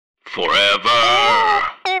Forever.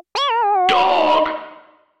 Dog.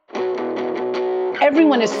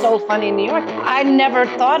 Everyone is so funny in New York. I never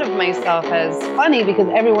thought of myself as funny because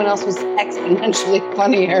everyone else was exponentially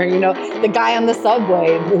funnier. You know, the guy on the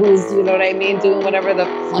subway who's, you know what I mean, doing whatever the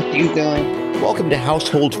fuck he's doing. Welcome to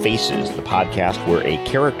Household Faces, the podcast where a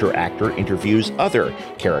character actor interviews other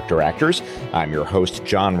character actors. I'm your host,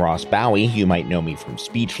 John Ross Bowie. You might know me from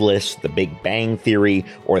Speechless, The Big Bang Theory,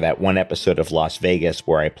 or that one episode of Las Vegas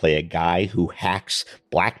where I play a guy who hacks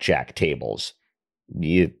blackjack tables.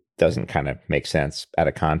 It doesn't kind of make sense out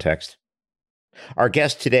of context. Our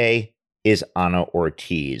guest today is Ana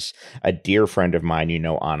Ortiz, a dear friend of mine. You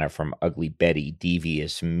know Ana from Ugly Betty,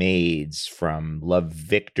 Devious Maids, from Love,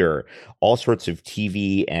 Victor, all sorts of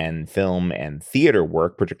TV and film and theater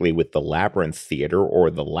work, particularly with the Labyrinth Theater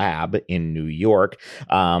or the Lab in New York.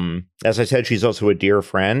 As I said, she's also a dear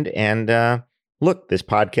friend. And look, this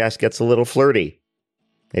podcast gets a little flirty.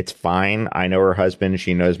 It's fine. I know her husband.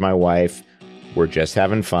 She knows my wife. We're just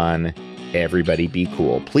having fun. Everybody be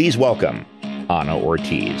cool. Please welcome Ana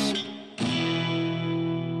Ortiz.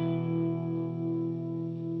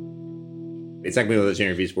 It's like one of those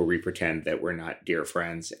interviews where we pretend that we're not dear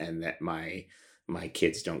friends and that my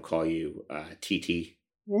kids don't call you TT.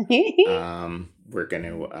 We're going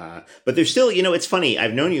to, but there's still, you know, it's funny.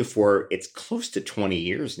 I've known you for, it's close to 20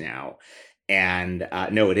 years now. And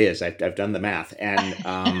no, it is. I've done the math. And,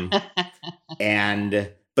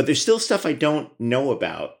 but there's still stuff I don't know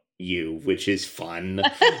about you, which is fun.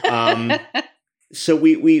 So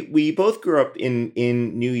we both grew up in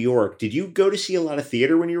New York. Did you go to see a lot of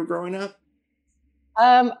theater when you were growing up?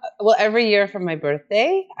 Well, every year for my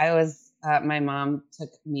birthday, my mom took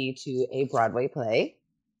me to a Broadway play.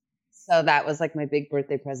 So that was like my big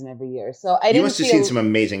birthday present every year. So You must have seen some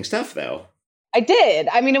amazing stuff though. I did.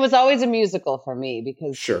 I mean, it was always a musical for me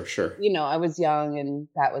because Sure. You know, I was young and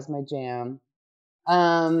that was my jam.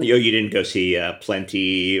 You didn't go see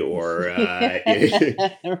Plenty or you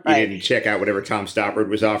didn't check out whatever Tom Stoppard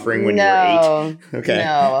was offering when you were 8? Okay.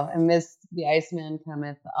 No, I missed The Iceman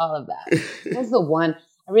Cometh, all of that. That was the one.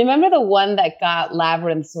 I remember the one that got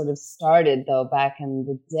Labyrinth sort of started, though, back in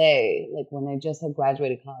the day, like when I just had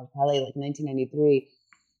graduated college, probably like 1993.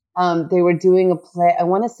 They were doing a play. I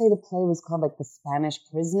want to say the play was called like The Spanish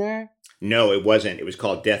Prisoner. No, it wasn't. It was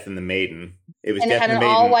called Death and the Maiden. It was and Death it had and the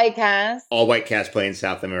an Maiden. all-white cast. All-white cast playing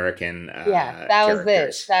South American that characters.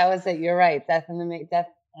 was it. That was it. You're right. Death and the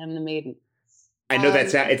Maiden. I know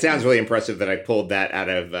it sounds really impressive that I pulled that out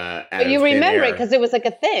of but you remember it because it was like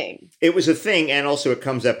a thing. It was a thing, and also it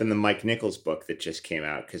comes up in the Mike Nichols book that just came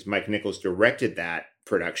out because Mike Nichols directed that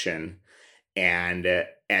production, and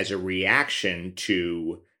as a reaction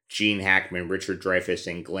to Gene Hackman, Richard Dreyfuss,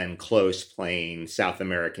 and Glenn Close playing South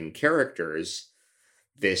American characters,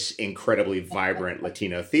 this incredibly vibrant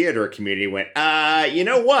Latino theater community went, you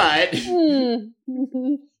know what?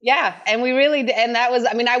 Yeah, and we really did. And that was,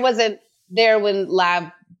 I mean, I wasn't there when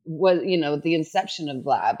Lab was, you know, the inception of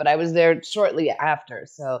Lab, but I was there shortly after.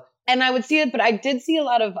 So, and I would see it, but I did see a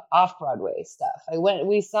lot of off-Broadway stuff.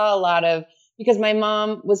 We saw a lot of, because my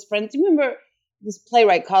mom was friends. Do you remember this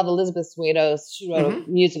playwright called Elizabeth Swados? She wrote a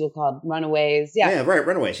musical called Runaways. Yeah, right.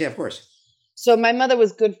 Runaways. Yeah, of course. So my mother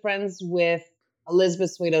was good friends with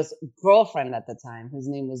Elizabeth Swados' girlfriend at the time, whose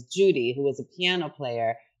name was Judy, who was a piano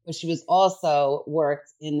player, but she was also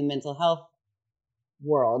worked in the mental health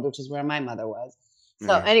world, which is where my mother was.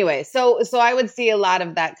 So anyway, so I would see a lot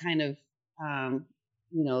of that kind of,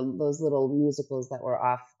 you know, those little musicals that were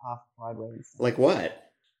off Broadway. And stuff. Like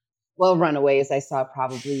what? Well, Runaways, I saw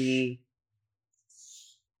probably.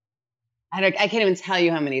 I can't even tell you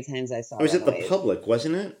how many times I saw it. It was at the Public,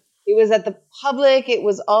 wasn't it? It was at the Public. It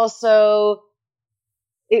was also,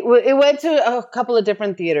 it went to a couple of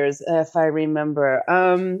different theaters, if I remember.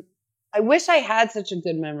 I wish I had such a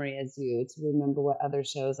good memory as you to remember what other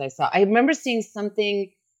shows I saw. I remember seeing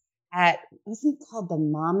something wasn't it called The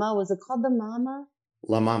Mama? Was it called The Mama?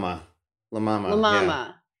 La Mama.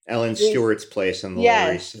 Yeah. Ellen Stewart's place in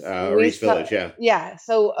the Reese Village, yeah. Yeah,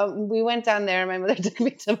 so we went down there. My mother took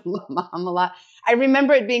me to La Mama a lot. I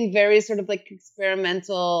remember it being very sort of like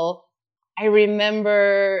experimental. I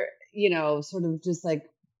remember, you know, sort of just like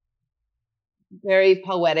very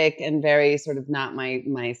poetic and very sort of not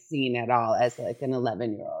my scene at all as like an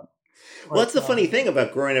 11-year-old. Well, that's the funny thing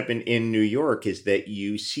about growing up in New York is that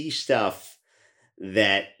you see stuff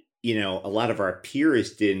that, you know, a lot of our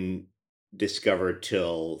peers didn't discover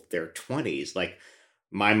till their 20s. Like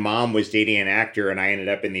my mom was dating an actor and I ended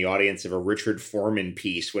up in the audience of a Richard Foreman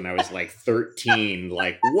piece when I was like 13.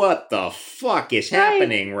 Like, what the fuck is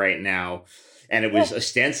happening right now? and it was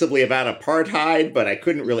ostensibly about apartheid, but I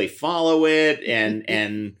couldn't really follow it.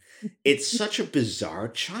 And it's such a bizarre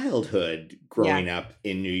childhood growing up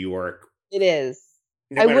in New York. It is.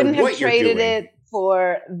 No I matter wouldn't have what you're traded doing. it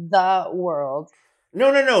for the world.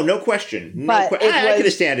 No question. But it I could was-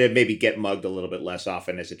 have stand to maybe get mugged a little bit less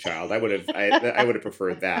often as a child. I would have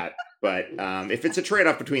preferred that. But if it's a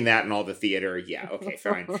trade-off between that and all the theater, yeah, okay,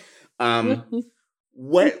 fine.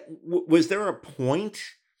 What was there a point,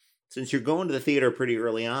 since you're going to the theater pretty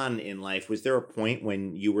early on in life, was there a point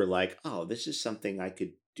when you were like, oh, this is something I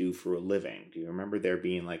could do for a living? Do you remember there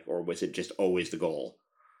being like, or was it just always the goal?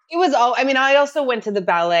 It was all, I mean, I also went to the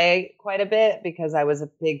ballet quite a bit because I was a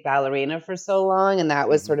big ballerina for so long. And that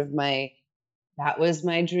was sort of that was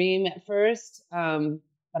my dream at first.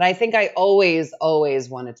 But I think I always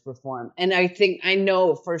wanted to perform. And I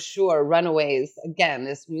know for sure Runaways, again,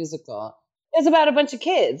 this musical, is about a bunch of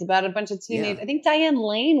kids, about a bunch of teenagers. Yeah. I think Diane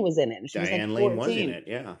Lane was in it. She Diane was like Lane 14. was in it,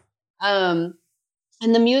 yeah.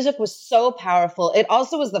 And the music was so powerful. It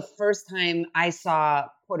also was the first time I saw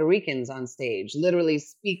Puerto Ricans on stage, literally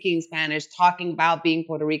speaking Spanish, talking about being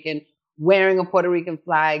Puerto Rican, wearing a Puerto Rican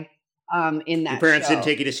flag in that Your parents show. didn't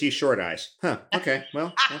take you to see Short Eyes. Huh, okay.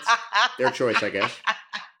 Well, that's their choice, I guess.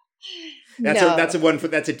 That's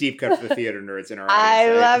a deep cut for the theater nerds in our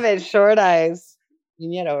audience. I love it. Short Eyes.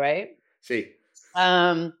 Viñedo, right? See.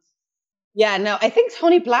 Yeah, no, I think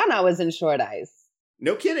Tony Plana was in Short Eyes.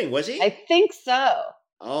 No kidding, was he? I think so.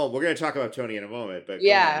 Oh, we're going to talk about Tony in a moment, but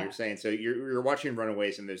Yeah. go on, you're saying, so you're watching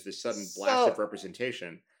Runaways and there's this sudden blast of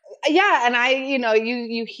representation. Yeah, and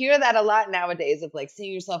you hear that a lot nowadays of like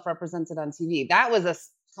seeing yourself represented on TV. That was a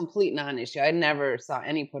complete non-issue. I never saw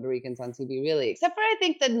any Puerto Ricans on TV really, except for I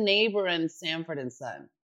think the neighbor in Sanford and Son.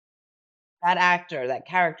 That actor, that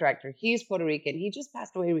character actor, he's Puerto Rican. He just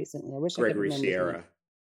passed away recently. I wish I could Gregory remember his Sierra. name.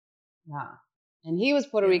 Yeah. And he was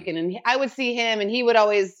Puerto Rican, and I would see him, and he would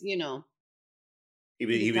always, He was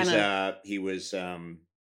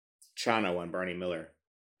Chano on Barney Miller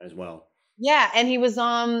as well. Yeah, and he was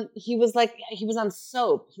on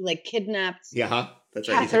Soap. He like kidnapped. Yeah, that's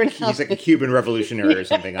right. He's like a Cuban revolutionary or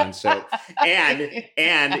something on Soap, and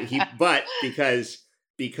because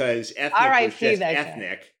ethnic was just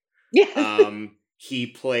ethnic. Yeah. He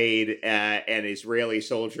played an Israeli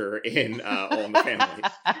soldier in All in the Family.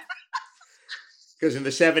 Because in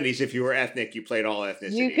the 70s, if you were ethnic, you played all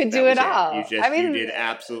ethnicities. You could do it all. You did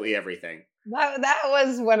absolutely everything. That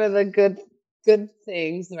was one of the good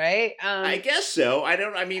things, right? I guess so. I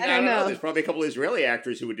don't know. There's probably a couple of Israeli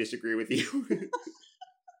actors who would disagree with you.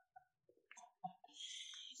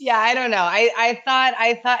 Yeah, I don't know.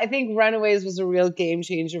 I think Runaways was a real game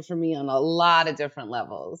changer for me on a lot of different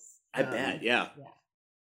levels. I bet, yeah.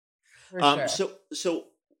 For sure. So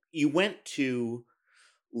you went to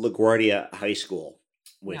LaGuardia High School,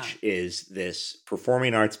 which is this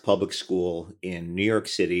performing arts public school in New York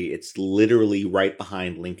City. It's literally right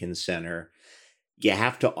behind Lincoln Center. You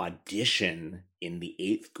have to audition in the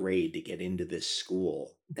 8th grade to get into this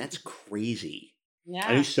school. That's crazy. Yeah.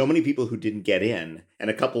 I knew so many people who didn't get in, and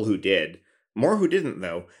a couple who did. More who didn't,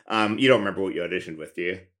 though. You don't remember what you auditioned with, do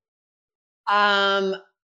you?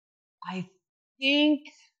 I think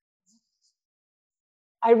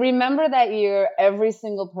I remember that year every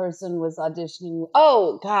single person was auditioning.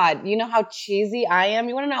 Oh God, you know how cheesy I am?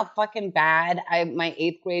 You want to know how fucking bad my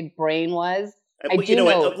 8th grade brain was? You know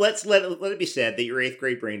what? Let's let it be said that your 8th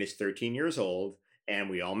grade brain is 13 years old, and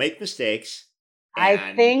we all make mistakes.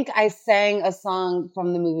 I think I sang a song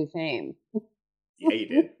from the movie Fame. Yeah, you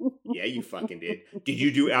did. Yeah, you fucking did. Did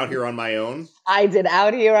you do Out Here on My Own? I did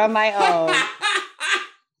Out Here on My Own.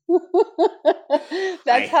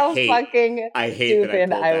 That's how fucking I hate stupid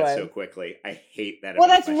that I pulled that was. so quickly. I hate that. Well,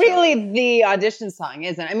 that's myself. really the audition song,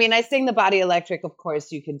 isn't it? I mean, I sing The Body Electric, of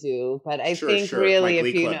course you could do, but I think really Mike if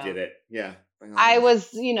Lee you Club know. did it. Yeah. I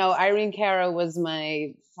was, Irene Cara was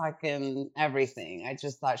my fucking everything. I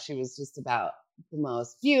just thought she was just about the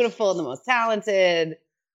most beautiful, the most talented.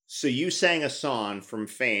 So you sang a song from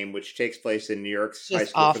Fame, which takes place in New York's Just High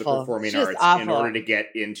School awful. for the Performing Just Arts, awful. in order to get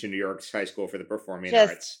into New York's High School for the Performing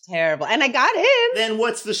Just Arts. terrible. And I got in. Then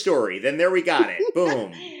what's the story? Then there we got it.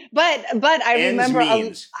 Boom. But I Ends remember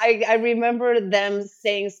means. I remember them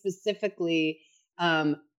saying specifically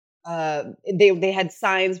they had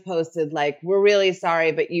signs posted like, we're really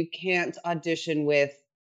sorry, but you can't audition with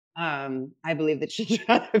I believe the Children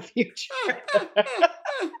of the Future.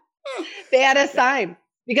 They had a sign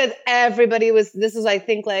because everybody was, this is, I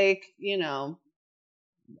think, like,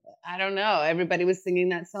 I don't know. Everybody was singing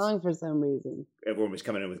that song for some reason. Everyone was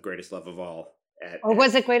coming in with Greatest Love of All. Or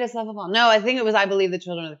was it Greatest Love of All? No, I think it was I Believe the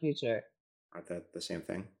Children of the Future. Aren't that the same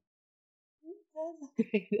thing?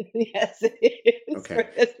 Yes, it is. Okay.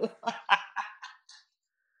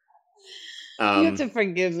 You have to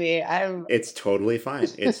forgive me. It's totally fine.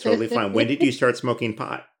 It's totally fine. When did you start smoking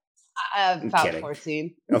pot? About kidding.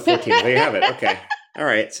 14. Oh, 14. There you have it. Okay. All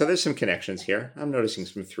right. So there's some connections here. I'm noticing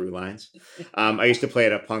some through lines. I used to play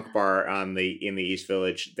at a punk bar in the East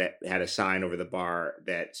Village that had a sign over the bar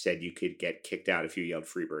that said you could get kicked out if you yelled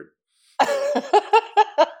Freebird.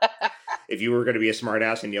 If you were going to be a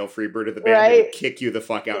smartass and yell Freebird at the band, they would kick you the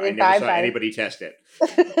fuck out. I never saw anybody test it.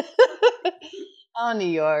 Oh, New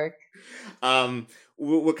York.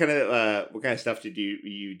 What kind of stuff did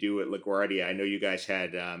you do at LaGuardia? I know you guys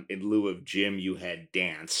had in lieu of gym, you had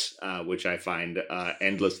dance, which I find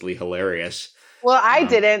endlessly hilarious. Well, I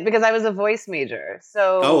didn't because I was a voice major.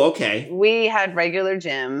 So okay. We had regular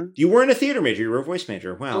gym. You weren't a theater major; you were a voice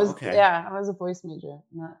major. Wow. Okay. Yeah, I was a voice major,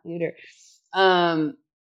 not theater.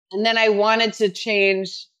 And then I wanted to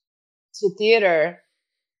change to theater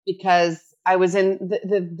because I was in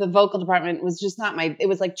the vocal department was just not it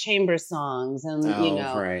was like chamber songs and,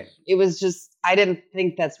 right. It was just, I didn't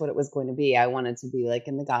think that's what it was going to be. I wanted to be like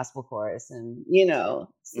in the gospel chorus and,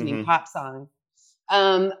 singing pop songs.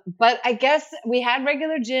 But I guess we had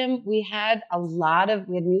regular gym. We had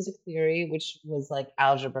music theory, which was like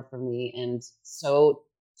algebra for me and so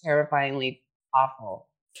terrifyingly awful.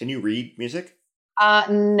 Can you read music?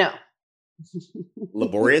 No.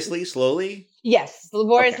 Laboriously, slowly? Yes,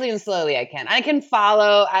 laboriously and slowly I can. I can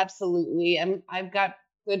follow, absolutely. I've got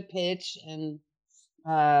good pitch and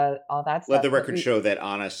all that stuff. Let the record show that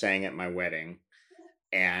Anna sang at my wedding.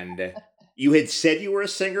 And you had said you were a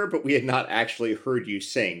singer, but we had not actually heard you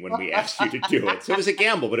sing when we asked you to do it. So it was a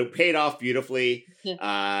gamble, but it paid off beautifully.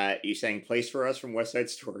 You sang Place for Us from West Side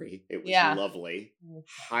Story. It was lovely.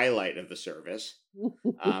 Highlight of the service.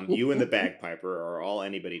 You and the bagpiper are all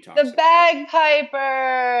anybody talks about. The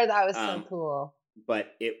bagpiper! That was so cool.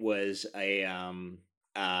 But it was a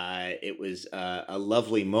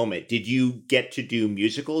lovely moment. Did you get to do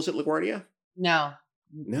musicals at LaGuardia?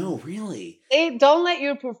 No, really? They don't let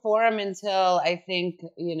you perform until I think,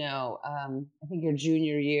 I think your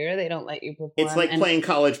junior year. They don't let you perform. It's like playing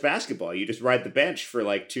college basketball. You just ride the bench for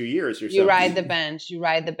like 2 years or something. You ride the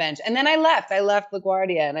bench. And then I left. I left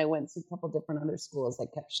LaGuardia and I went to a couple different other schools that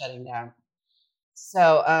kept shutting down.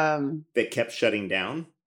 So, They kept shutting down?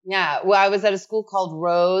 Yeah. Well, I was at a school called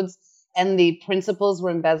Rhodes. And the principals were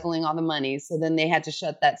embezzling all the money. So then they had to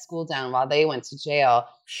shut that school down while they went to jail.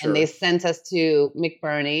 Sure. And they sent us to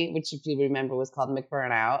McBurney, which if you remember was called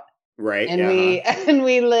McBurnout. Right. And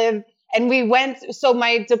we went, so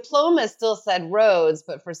my diploma still said Rhodes,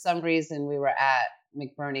 but for some reason we were at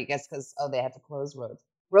McBurney, I guess because, they had to close Rhodes.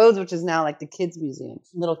 Rhodes, which is now like the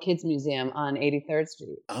little kids museum on 83rd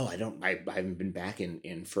Street. Oh, I haven't been back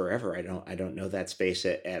in forever. I don't know that space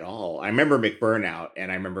at all. I remember McBurnout and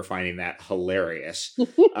I remember finding that hilarious.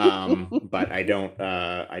 But I don't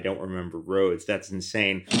remember Rhodes. That's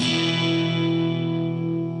insane.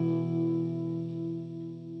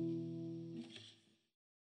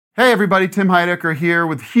 Hey everybody, Tim Heidecker here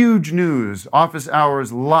with huge news. Office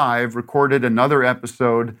Hours Live recorded another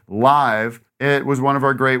episode live. It was one of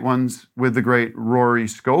our great ones with the great Rory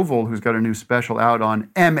Scovel, who's got a new special out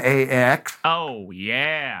on MAX. Oh,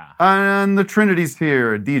 yeah. And the Trinity's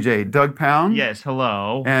here, DJ Doug Pound. Yes,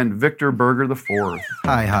 hello. And Victor Berger IV.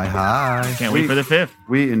 Hi. Can't wait for the 5th.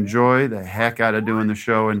 We enjoy the heck out of doing the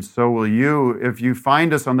show, and so will you if you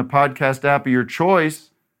find us on the podcast app of your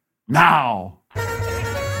choice now.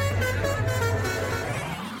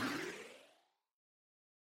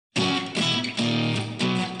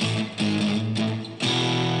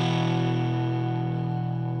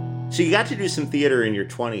 So you got to do some theater in your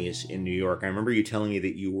 20s in New York. I remember you telling me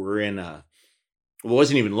that you were in it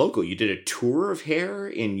wasn't even local. You did a tour of Hair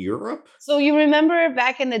in Europe? So you remember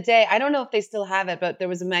back in the day, I don't know if they still have it, but there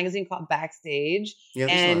was a magazine called Backstage. Yeah,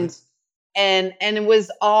 and it was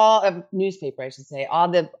all a newspaper, I should say, all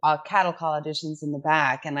the cattle call auditions in the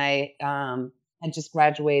back. And I had just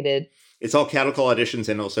graduated. It's all cattle call auditions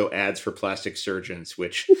and also ads for plastic surgeons,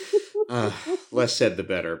 which less said the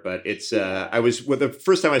better. But it's the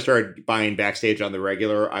first time I started buying Backstage on the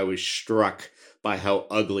regular, I was struck by how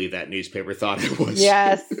ugly that newspaper thought it was.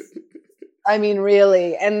 Yes. I mean,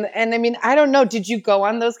 really. And I mean, I don't know. Did you go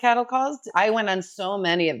on those cattle calls? I went on so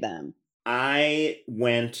many of them. I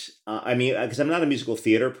went, because I'm not a musical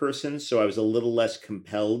theater person, so I was a little less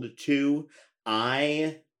compelled to.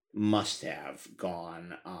 I must have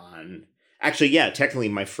gone on. Actually, yeah, technically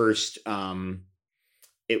my first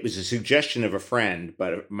it was a suggestion of a friend,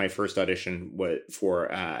 but my first audition was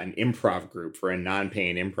for an improv group, for a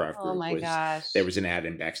non-paying improv group. Oh my gosh. There was an ad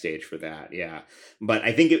in Backstage for that. Yeah. But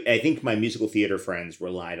I think my musical theater friends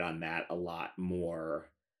relied on that a lot more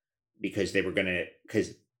because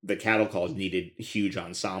because the cattle calls needed huge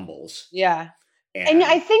ensembles. Yeah. And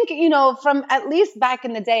I think, from at least back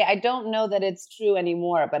in the day, I don't know that it's true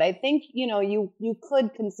anymore, but I think, you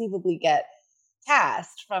could conceivably get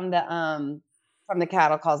cast from the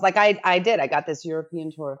cattle calls. Like I did. I got this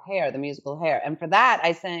European tour of Hair, the musical Hair. And for that,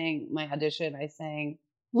 I sang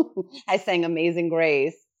I sang Amazing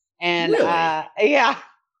Grace. And really? Yeah.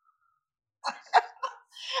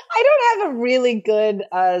 I don't have a really good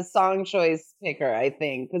song choice picker, I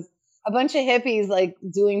think, because a bunch of hippies like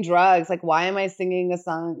doing drugs. Like, why am I singing a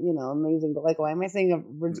song, amazing? Like, why am I singing a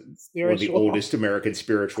spiritual? One of the oldest American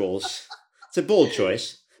spirituals. It's a bold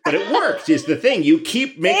choice. But it worked, is the thing. You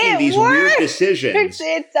keep making these weird decisions.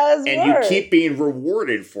 It does and work. you keep being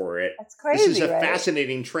rewarded for it. That's crazy. This is a right?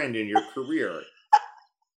 fascinating trend in your career.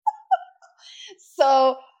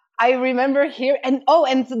 So I remember and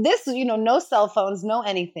this, no cell phones, no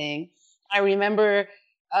anything. I remember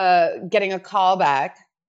getting a call back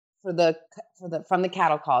from the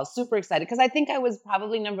cattle calls. Super excited because I think I was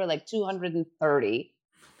probably number like 230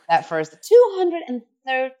 at first.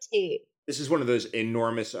 230. This is one of those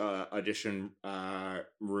enormous audition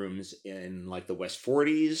rooms in like the West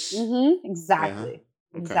 40s. Mm-hmm. Exactly.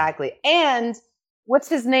 Yeah. Okay. Exactly. And what's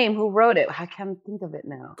his name? Who wrote it? I can't think of it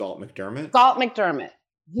now. Galt McDermott? Galt McDermott.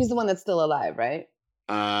 He's the one that's still alive, right?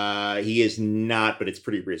 He is not, but it's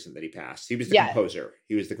pretty recent that he passed. He was the composer.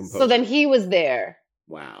 He was the composer. So then he was there.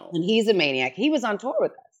 Wow. And he's a maniac. He was on tour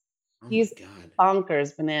with us. Oh he's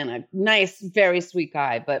bonkers banana. Nice, very sweet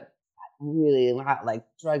guy, but really like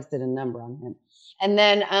drugs did a number on him. And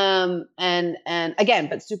then and again,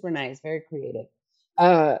 but super nice, very creative.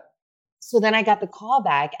 So then I got the call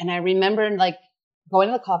back, and I remember like going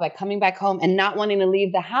to the call back, coming back home, and not wanting to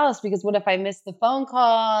leave the house because what if I missed the phone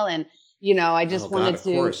call? And I just wanted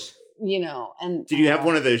to, course. And did you have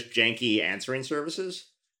one of those janky answering services?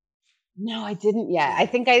 No, I didn't yet. I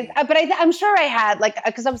think I'm sure I had, like,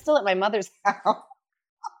 because I'm still at my mother's house.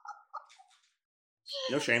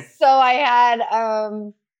 No shame. So I had,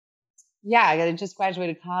 I just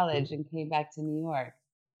graduated college and came back to New York.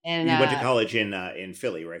 And you went to college in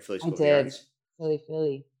Philly, right? Philly School of the Arts.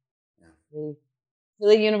 Philly. Yeah.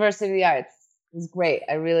 Philly University of the Arts. It was great.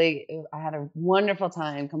 I had a wonderful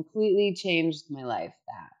time. Completely changed my life.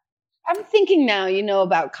 I'm thinking now,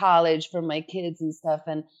 about college for my kids and stuff,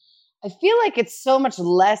 and I feel like it's so much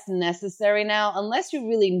less necessary now, unless you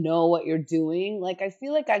really know what you're doing. Like, I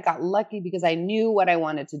feel like I got lucky because I knew what I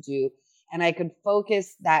wanted to do, and I could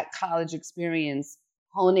focus that college experience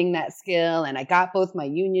honing that skill. And I got both my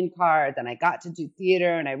union cards, and I got to do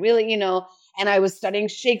theater, and I really, and I was studying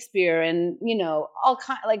Shakespeare and, all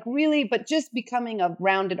kind, like really, but just becoming a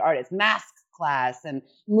rounded artist, math class and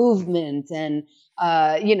movement and,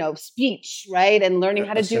 speech, right? And learning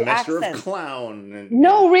how to do accents. Semester of clown.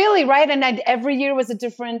 No, really, right? And every year was a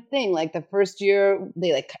different thing. Like the first year,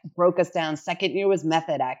 they like broke us down. Second year was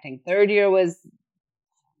method acting. Third year was,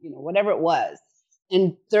 whatever it was.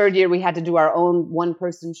 And third year, we had to do our own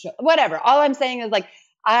one-person show, whatever. All I'm saying is like,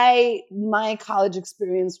 my college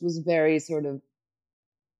experience was very sort of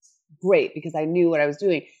great because I knew what I was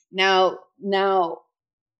doing. Now,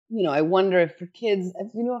 I wonder if for kids,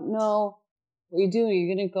 if you don't know what you're doing,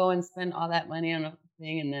 you're going to go and spend all that money on a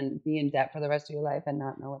thing and then be in debt for the rest of your life and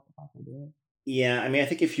not know what the fuck you're doing. Yeah. I mean, I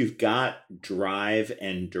think if you've got drive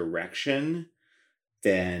and direction,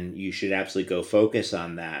 then you should absolutely go focus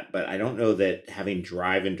on that. But I don't know that having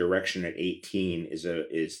drive and direction at 18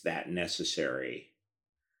 is that necessary.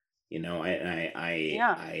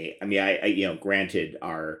 Granted,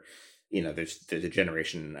 there's a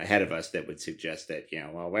generation ahead of us that would suggest that,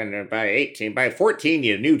 when by 14,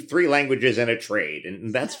 you knew 3 languages and a trade,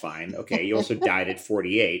 and that's fine. Okay. You also died at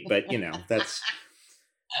 48, but that's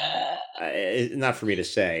not for me to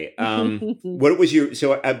say. What was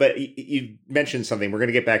but you mentioned something. We're going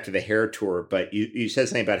to get back to the Hair tour, but you said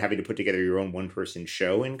something about having to put together your own one-person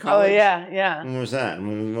show in college. Oh, yeah. What was that?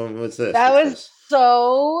 What's this? That was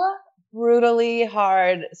so brutally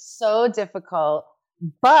hard, so difficult.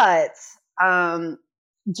 But John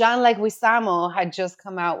Leguizamo had just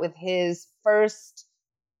come out with his first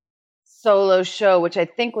solo show, which I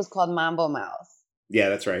think was called Mambo Mouth. Yeah,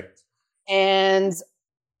 that's right. And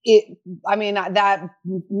that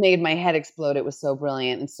made my head explode. It was so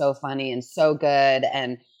brilliant and so funny and so good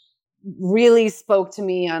and really spoke to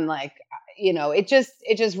me on it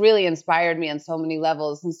just really inspired me on so many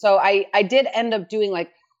levels. And so I did end up doing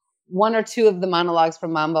one or two of the monologues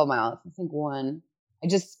from Mambo Mouth. I think one.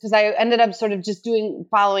 Because I ended up sort of just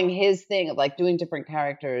following his thing of like doing different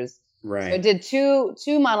characters. Right. So I did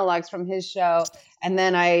two monologues from his show, and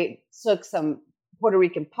then I took some Puerto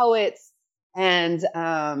Rican poets and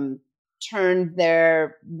turned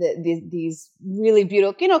these really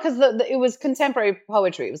beautiful, because it was contemporary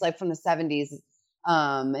poetry. It was like from the 70s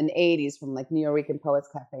and 80s from like Nuyorican Poets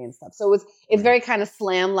Cafe and stuff. So it's very kind of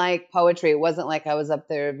slam-like poetry. It wasn't like I was up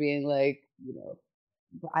there being like,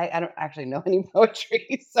 I don't actually know any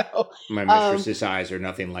poetry, so My mistress's eyes are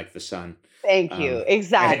nothing like the sun. Thank you.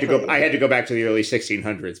 Exactly. I had to go back to the early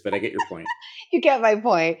 1600s, but I get your point. You get my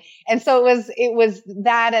point. And so it was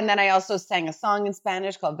that, and then I also sang a song in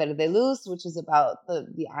Spanish called Verde Luz, which is about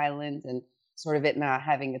the island and sort of it not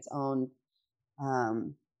having its own,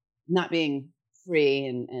 not being free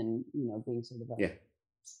and being sort of a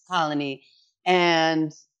colony,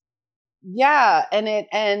 and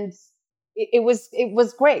it was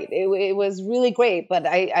great. It was really great. But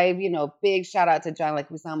I big shout out to John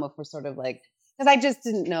Leguizamo for sort of like, because I just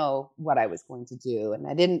didn't know what I was going to do, and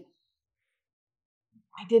it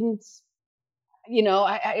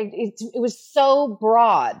was so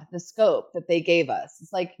broad, the scope that they gave us.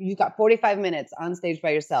 It's like you got 45 minutes on stage by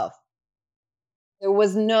yourself. There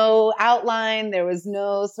was no outline. There was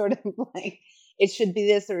no sort of like, it should be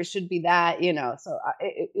this or it should be that, So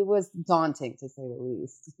it was daunting, to say the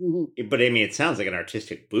least. But I mean, it sounds like an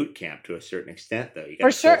artistic boot camp to a certain extent, though. You got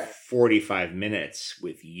For sure. 45 minutes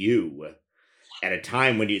with you at a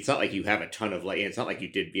time when it's not like you have a ton of it's not like you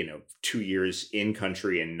did 2 years in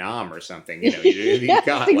country in Nam or something. You Yes,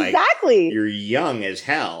 got exactly. You're young as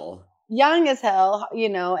hell. And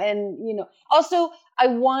also I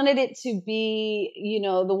wanted it to be,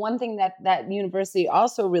 the one thing that university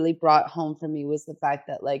also really brought home for me was the fact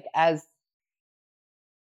that like, as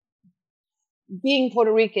being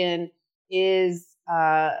Puerto Rican is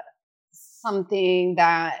something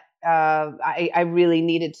that I really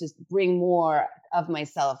needed to bring more of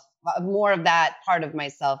myself, more of that part of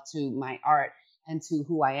myself to my art and to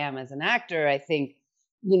who I am as an actor. I think,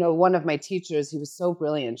 one of my teachers, he was so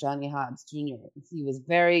brilliant, Johnny Hobbs Jr. He was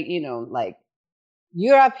very, like,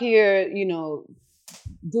 you're up here,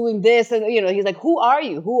 doing this. And, he's like, who are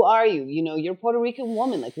you? Who are you? You're a Puerto Rican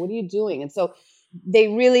woman. Like, what are you doing? And so I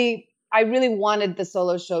really wanted the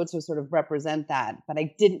solo show to sort of represent that. But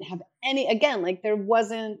I didn't have there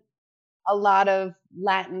wasn't a lot of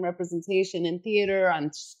Latin representation in theater,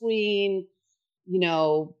 on screen,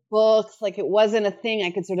 books. Like, it wasn't a thing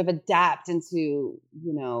I could sort of adapt into,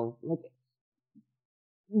 like,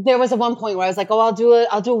 there was at one point where I was like, I'll do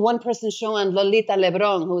a one-person show on Lolita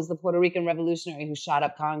Lebron, who was the Puerto Rican revolutionary who shot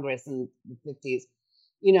up Congress in the 50s,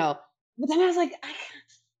 But then I was like,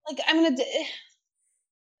 I'm going to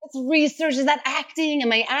it's research. Is that acting?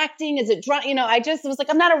 Am I acting? Is it drawing? I just was like,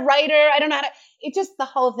 I'm not a writer. I don't know how to. It just, the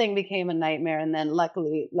whole thing became a nightmare. And then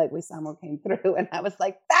luckily, Leguizamo came through, and I was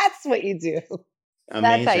like, that's what you do.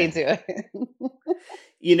 Amazing. That's how you do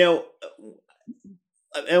it.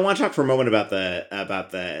 I want to talk for a moment about the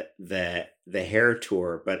hair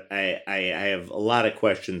tour, but I have a lot of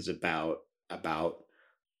questions about.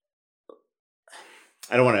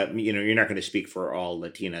 I don't want to, you're not going to speak for all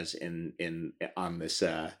Latinas on this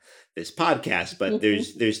podcast, but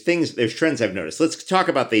there's trends I've noticed. Let's talk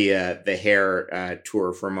about the hair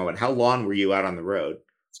tour for a moment. How long were you out on the road?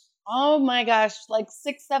 Oh my gosh, like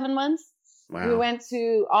 6-7 months. Wow. We went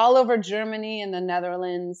to all over Germany and the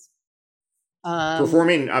Netherlands.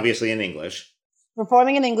 Performing obviously in English. We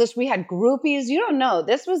had groupies. You don't know.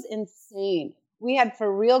 This was insane. We had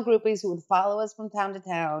for real groupies who would follow us from town to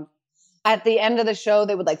town. At the end of the show,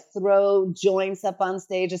 they would like throw joints up on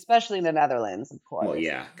stage, especially in the Netherlands, of course. Well,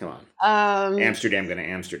 yeah, come on. Amsterdam gonna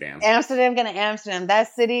Amsterdam. That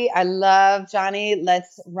city, I love. Johnny,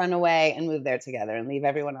 let's run away and move there together and leave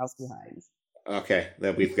everyone else behind. Okay,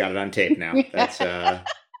 we've got it on tape now. That's Come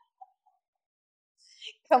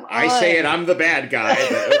on. I say it, I'm the bad guy,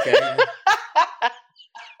 but okay.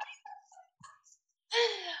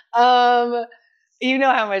 You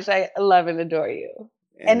know how much I love and adore you.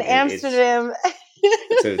 And Amsterdam.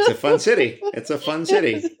 It's a fun city. It's a fun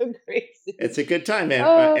city. It's a great city. It's a good time, man.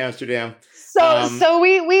 Amsterdam. So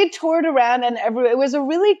we toured around, and it was a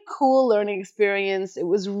really cool learning experience. It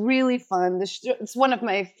was really fun. It's one of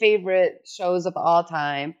my favorite shows of all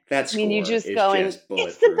time. You just go and it's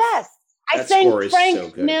the best. That I sang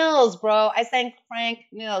Frank so Mills, bro. I sang Frank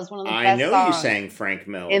Mills, one of the best I know songs you sang Frank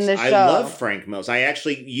Mills. in the show. I love Frank Mills.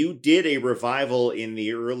 You did a revival in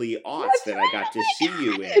the early aughts that I got to see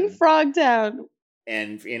you in Frogtown.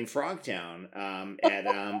 And in Frogtown,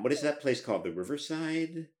 at what is that place called? The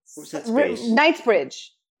Riverside? What was that space?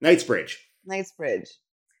 Knightsbridge. Knightsbridge.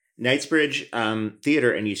 Knightsbridge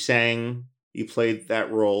Theater, and you played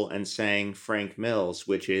that role and sang Frank Mills,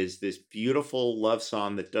 which is this beautiful love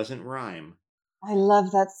song that doesn't rhyme. I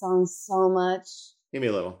love that song so much. Give me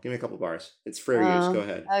a couple bars. It's fair use. Go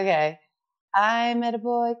ahead. Okay. I met a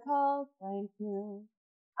boy called Frank Mills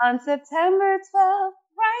on September 12th,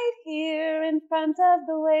 right here in front of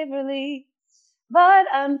the Waverly. But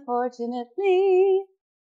unfortunately,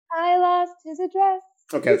 I lost his address.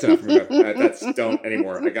 Okay, that's enough. Don't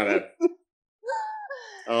anymore. I gotta.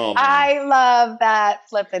 Oh, man. I love that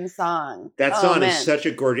flippin' song. That song is such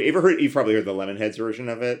a gorgeous. You've probably heard the Lemonheads version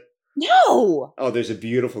of it. No. Oh, there's a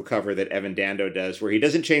beautiful cover that Evan Dando does where he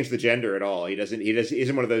doesn't change the gender at all. He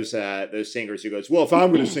isn't one of those singers who goes, well, if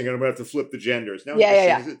I'm going to sing it, I'm going to have to flip the genders. No,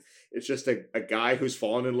 it's just a guy who's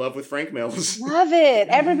fallen in love with Frank Mills. Love it.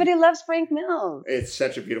 Everybody loves Frank Mills. It's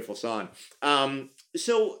such a beautiful song.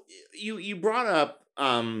 So you brought up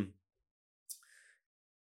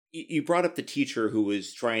you brought up the teacher who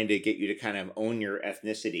was trying to get you to kind of own your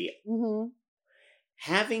ethnicity. Mm-hmm.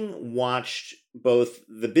 Having watched both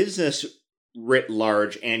the business writ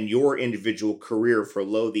large and your individual career for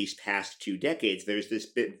these past 2 decades, there's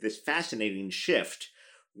this fascinating shift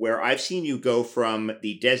where I've seen you go from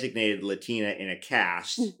the designated Latina in a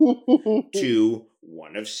cast to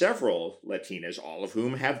one of several Latinas, all of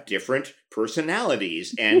whom have different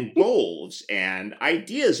personalities and goals and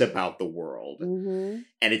ideas about the world. Mm-hmm.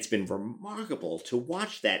 And it's been remarkable to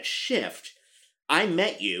watch that shift. I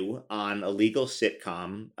met you on a legal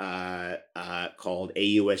sitcom called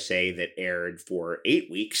AUSA that aired for 8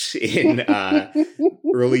 weeks in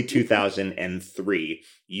early 2003.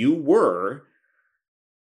 You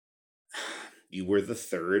were the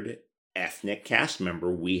third ethnic cast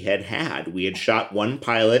member we had. We had shot one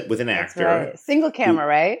pilot with an actor. Right. Single camera,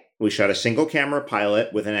 right? We shot a single camera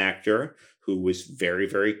pilot with an actor who was very,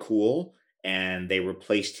 very cool, and they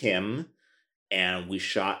replaced him. And we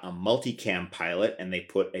shot a multicam pilot, and they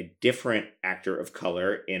put a different actor of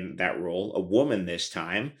color in that role, a woman this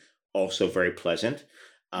time, also very pleasant.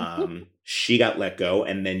 She got let go,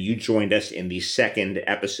 and then you joined us in the second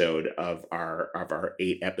episode of our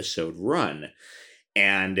 8-episode run.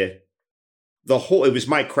 And it was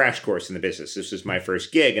my crash course in the business. This was my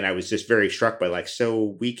first gig, and I was just very struck by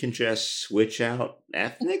so we can just switch out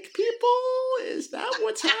ethnic people? Is that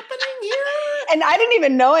what's happening here? And I didn't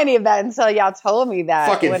even know any of that until y'all told me that.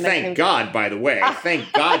 Fucking thank God, by the way.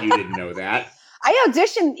 Thank God you didn't know that. I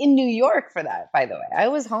auditioned in New York for that, by the way. I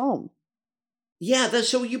was home. Yeah,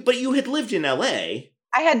 but you had lived in LA.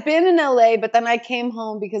 I had been in LA, but then I came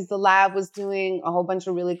home because the lab was doing a whole bunch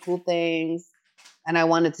of really cool things. And I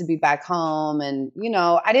wanted to be back home. And,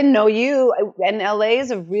 I didn't know you. And LA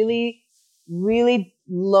is a really, really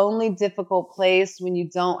lonely, difficult place when you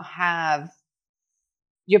don't have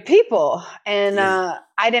your people. And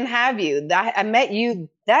I didn't have you. I met you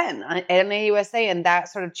then at AUSA, and that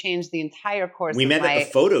sort of changed the entire course. We met at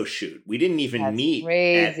the photo shoot. We didn't even meet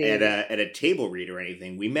at a table read or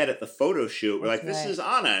anything. We met at the photo shoot. We're like, this is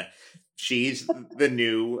Anna. She's the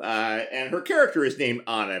new, and her character is named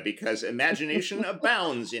Anna because imagination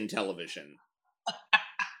abounds in television.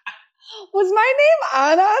 Was my name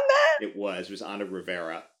Anna on that? It was Anna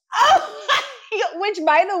Rivera. Oh, which,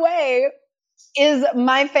 by the way, is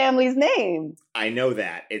my family's name. I know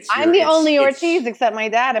that. I'm the only Ortiz except my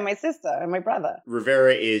dad and my sister and my brother.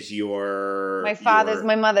 Rivera is my father's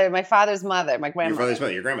mother, my grandmother. Your father's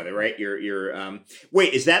mother, your grandmother, right?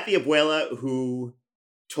 Wait, is that the abuela who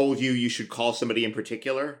told you should call somebody in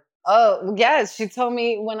particular? Oh, yes. She told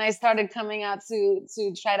me when I started coming out to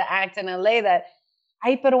try to act in LA that,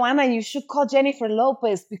 ay, peruana, you should call Jennifer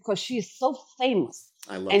Lopez because she is so famous.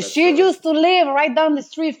 I love and that she story. used to live right down the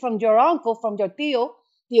street from your uncle, from your Tío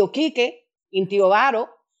Quique in Tío Varo.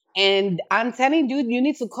 And I'm telling you, you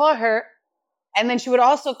need to call her. And then she would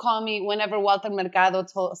also call me whenever Walter Mercado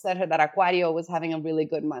said her that Aquario was having a really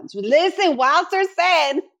good month. She would, listen, Walter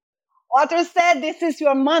said this is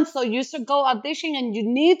your month, so you should go audition and you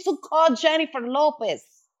need to call Jennifer Lopez.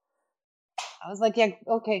 I was like, yeah,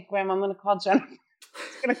 okay, Grandma, I'm going to call Jennifer.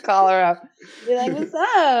 I'm going to call her up. Be like, what's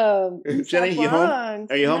up? Jenny, you home?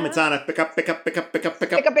 Are you home? It's Anna. Pick up. Pick up.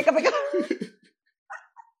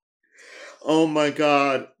 Oh, my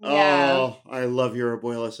God. Yeah. Oh, I love your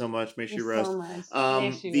abuela so much. May she rest. So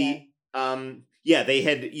much. You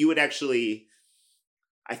had actually...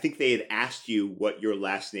 I think they had asked you what your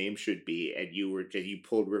last name should be, and you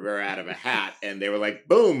pulled Rivera out of a hat, and they were like,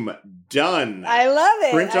 "Boom, done." I love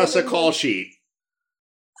it. Print us a call sheet.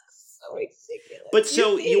 So ridiculous. But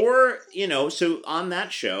so so on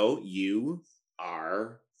that show, you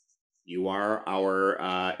You are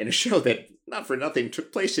our, in a show that, not for nothing,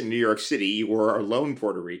 took place in New York City. You were our lone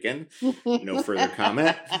Puerto Rican. No further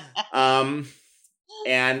comment.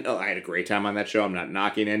 And I had a great time on that show. I'm not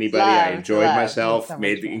knocking anybody. I enjoyed myself. So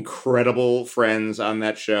made incredible friends on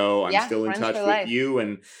that show. I'm still in touch with you.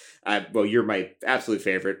 And, well, you're my absolute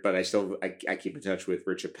favorite, but I keep in touch with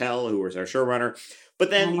Rich Appel, who was our showrunner. But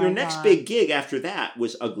then your next big gig after that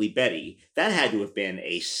was Ugly Betty. That had to have been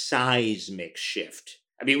a seismic shift.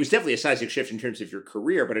 I mean, it was definitely a seismic shift in terms of your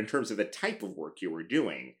career, but in terms of the type of work you were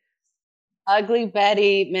doing. Ugly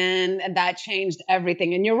Betty, man, that changed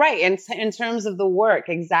everything. And you're right, in terms of the work,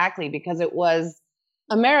 exactly, because it was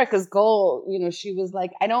America's goal. You know, she was like,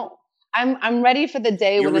 I'm ready for the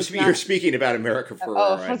day when you're speaking about America Ferrera.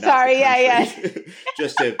 Oh, I'm sorry, yeah.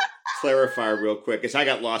 Just to clarify real quick, because I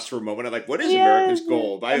got lost for a moment. I'm like, what is America's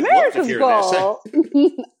goal? I'd love to hear this.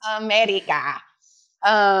 America.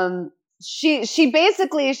 She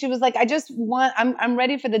basically, she was like, I'm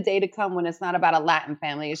ready for the day to come when it's not about a Latin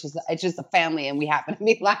family. It's just a family and we happen to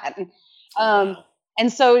be Latin.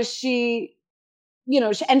 And so she, you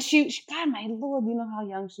know, God, my Lord, you know how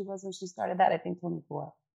young she was when she started that? I think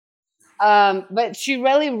 24. But she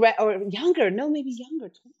really, or younger, no, maybe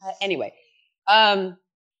younger. Anyway.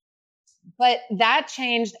 But that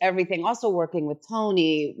changed everything. Also working with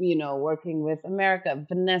Tony, you know, working with America,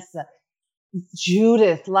 Vanessa,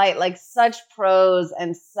 Judith, like such pros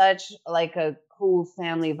and such like a cool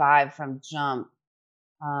family vibe from jump.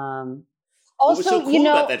 Also, what was so cool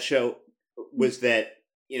about that show was that,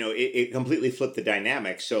 you know, it completely flipped the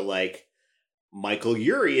dynamic. So like Michael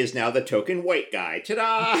Urie is now the token white guy.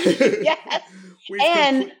 Ta-da! Yes.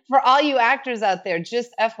 And for all you actors out there,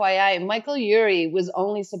 just FYI, Michael Urie was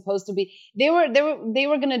only supposed to be. They were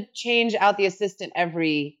going to change out the assistant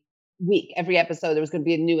every week, every episode. There was going to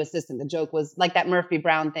be a new assistant. The joke was like that Murphy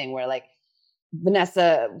Brown thing, where like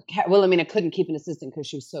Wilhelmina couldn't keep an assistant because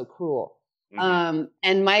she was so cruel. Mm-hmm.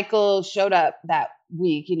 And Michael showed up that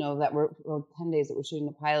week. You know, or 10 days that we're shooting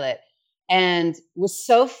the pilot. And was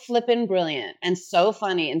so flippin' brilliant and so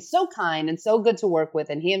funny and so kind and so good to work with.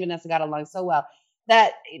 And he and Vanessa got along so well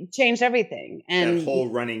that it changed everything. And that whole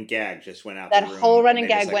running gag just went out. That whole running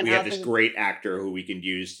gag went out. We have this great actor who we can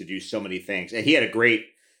use to do so many things. And he had a great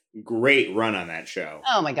run on that show.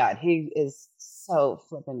 Oh my God. He is so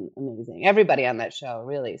flippin' amazing. Everybody on that show,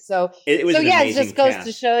 really. So it just goes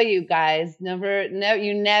to show you guys,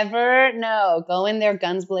 you never know. Go in there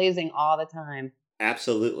guns blazing all the time.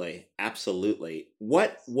 Absolutely. Absolutely.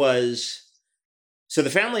 So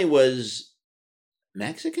the family was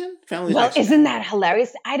Mexican? Mexican. Isn't that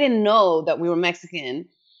hilarious? I didn't know that we were Mexican.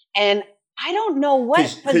 And I don't know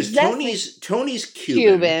what because Tony's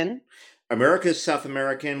Cuban. America's South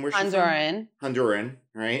American. Where's Honduran. Honduran,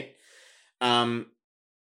 right?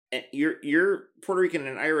 You're Puerto Rican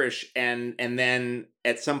and Irish, and then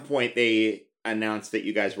at some point they announced that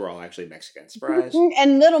you guys were all actually Mexican. Surprise.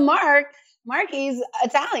 And little Marky's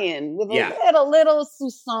Italian with a little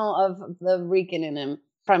soupçon of the Rican in him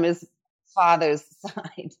from his father's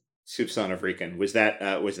side. Soupçon of Rican. Was that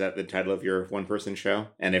the title of your one-person show?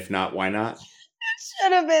 And if not, why not? It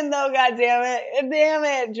should have been though. God damn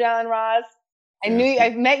it, John Ross. I knew I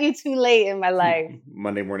met you too late in my life.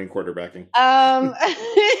 Monday morning quarterbacking.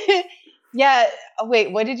 Yeah.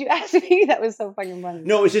 Wait, what did you ask me? That was so fucking funny.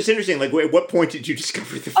 No, it's just interesting. Like, at what point did you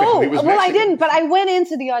discover the family was Mexican? Well, I didn't, but I went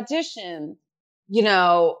into the audition, you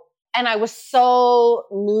know, and I was so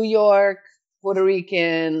New York, Puerto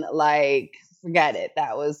Rican, like, forget it.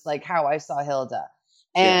 That was like how I saw Hilda.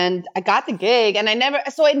 And I got the gig, and it never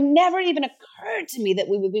even occurred to me that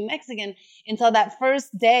we would be Mexican until that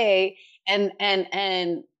first day. And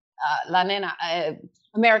La Nena,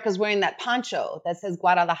 America's wearing that poncho that says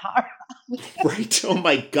Guadalajara. Right. Oh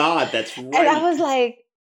my God, that's right. And I was like,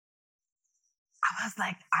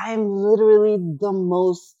 I'm literally the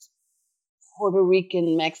most Puerto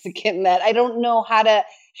Rican Mexican that I don't know how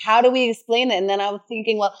do we explain it? And then I was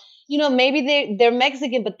thinking, well, you know, maybe they're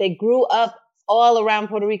Mexican, but they grew up all around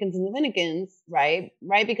Puerto Ricans and Dominicans, right?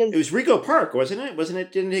 Right? Because it was Rico Park, wasn't it?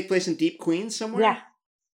 Didn't it take place in Deep Queens somewhere? Yeah.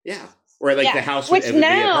 Yeah. Or like the house. Which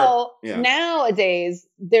nowadays,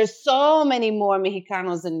 there's so many more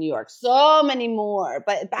Mexicanos in New York. So many more.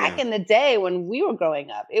 But back in the day when we were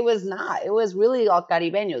growing up, it was not. It was really all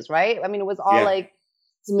Caribeños, right? I mean, it was all like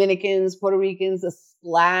Dominicans, Puerto Ricans, a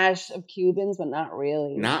splash of Cubans, but not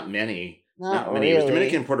really. Not many. Not many. Really. It was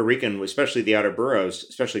Dominican, Puerto Rican, especially the outer boroughs,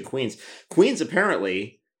 especially Queens. Queens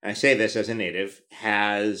apparently, I say this as a native,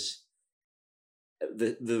 has...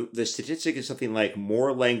 The statistic is something like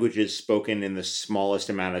more languages spoken in the smallest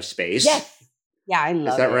amount of space. Yes. Yeah, I love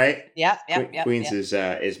it. Is that right? Yeah. Queens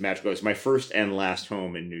is magical. It's my first and last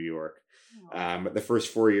home in New York. The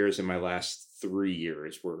first 4 years and my last 3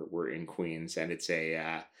 years were in Queens, and it's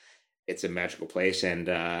a magical place, and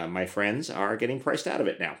my friends are getting priced out of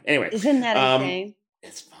it now. Anyway, Isn't that insane?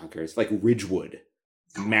 it's bonkers. Like Ridgewood,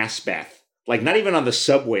 Maspeth, like not even on the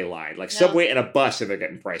subway line, like No. subway and a bus, and they're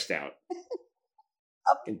getting priced out.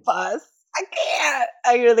 A bus. I can't.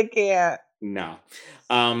 I really can't. No.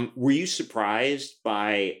 Were you surprised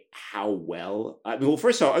by how well? Well,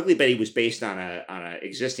 first of all, Ugly Betty was based on a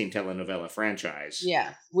existing telenovela franchise.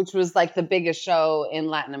 Yeah, which was like the biggest show in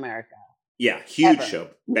Latin America. Yeah, huge Ever. show,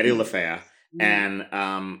 Betty La Fea. And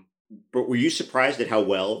but were you surprised at how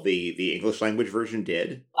well the English language version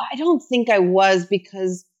did? I don't think I was,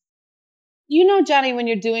 because you know, Johnny, when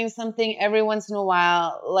you're doing something every once in a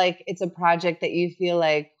while, like it's a project that you feel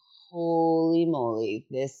like, holy moly,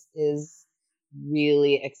 this is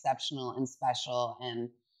really exceptional and special and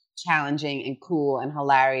challenging and cool and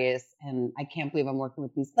hilarious. And I can't believe I'm working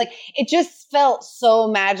with these. Like, it just felt so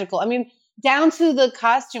magical. I mean, down to the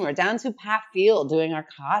costumer, down to Pat Field doing our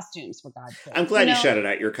costumes, for God's sake. I'm glad you shouted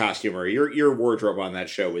out your costumer. Your wardrobe on that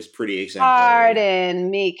show was pretty exemplary.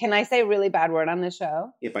 Pardon me. Can I say a really bad word on this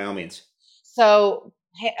show? Yeah, by all means. So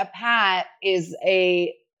Pat is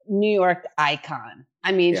a New York icon.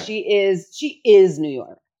 I mean, Yeah. she is New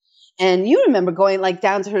York. And you remember going like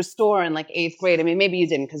down to her store in like 8th grade. I mean, maybe you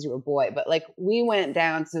didn't because you were a boy, but like we went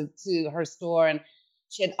down to her store and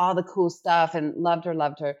she had all the cool stuff and loved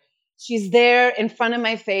her. She's there in front of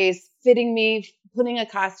my face, fitting me, putting a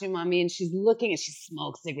costume on me, and she's looking and she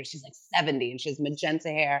smokes cigarettes. She's like 70 and she has magenta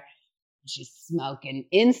hair. And she's smoking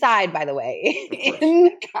inside, by the way, in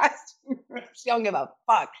the costume room. She don't give a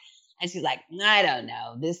fuck. And she's like, I don't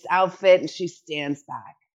know, this outfit, and she stands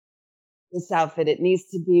back. This outfit, it needs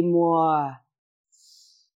to be more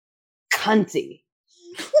cunty.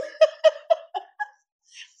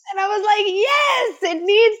 And I was like, yes, it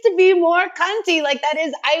needs to be more cunty. Like that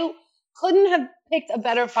is, I couldn't have picked a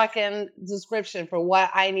better fucking description for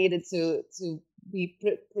what I needed to be,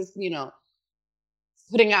 you know,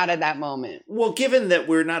 putting out at that moment. Well, given that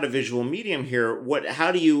we're not a visual medium here,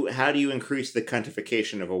 how do you increase the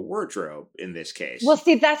cuntification of a wardrobe in this case? Well,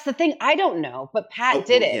 see, that's the thing. I don't know, but Pat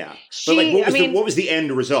did it. Yeah. She, but like, what was the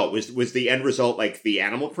end result? Was the end result like the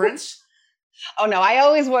animal prints? Oh no, I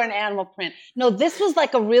always wore an animal print. No, this was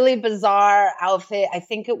like a really bizarre outfit. I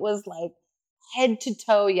think it was like head to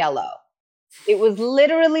toe yellow. It was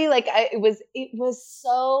literally like it was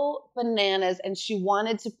so bananas, and she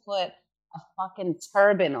wanted to put a fucking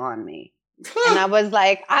turban on me. And I was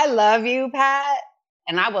like, I love you, Pat,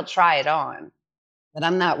 and I will try it on, but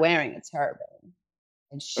I'm not wearing a turban.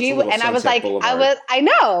 And I was like, I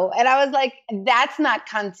know. And I was like, that's not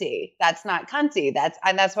cunty. That's not cunty.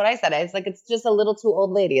 That's what I said. I was like, it's just a little too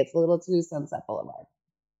old lady. It's a little too Sunset Boulevard.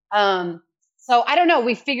 So I don't know.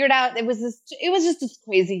 We figured out it was just this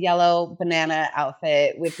crazy yellow banana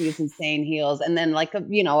outfit with these insane heels, and then like a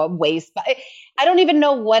waist. But I don't even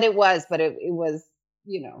know what it was, but it was,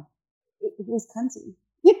 it was cunty.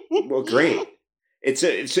 Well, great.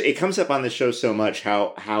 It comes up on the show so much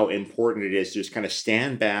how important it is to just kind of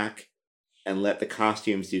stand back and let the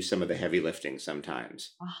costumes do some of the heavy lifting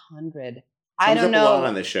sometimes. 100. I don't know. A lot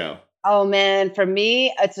on the show. Oh man, for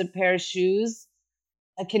me, it's a pair of shoes.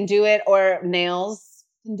 I can do it, or nails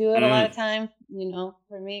can do it a lot of time,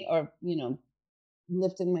 for me, or,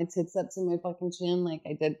 lifting my tits up to my fucking chin like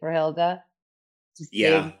I did for Hilda. Just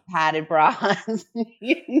big padded bras.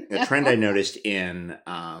 The trend I noticed in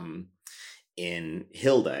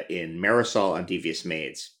Hilda, in Marisol on Devious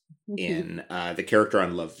Maids, in the character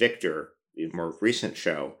on Love Victor, the more recent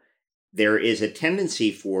show, there is a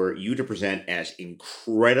tendency for you to present as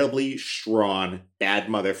incredibly strong, bad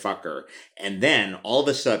motherfucker, and then all of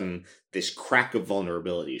a sudden this crack of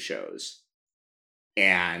vulnerability shows,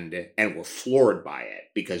 and we're floored by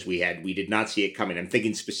it because we did not see it coming. I'm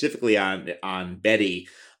thinking specifically on Betty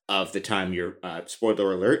of the time your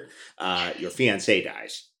spoiler alert, your fiance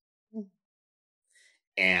dies.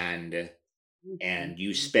 And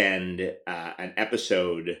you spend an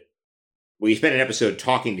episode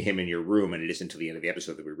talking to him in your room, and it isn't until the end of the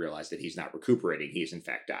episode that we realize that he's not recuperating. He's in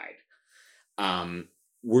fact died.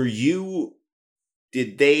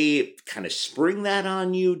 Did they kind of spring that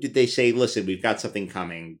on you? Did they say, listen, we've got something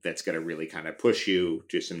coming that's going to really kind of push you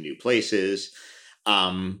to some new places?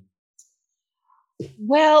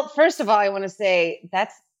 Well, first of all, I want to say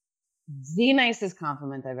that's the nicest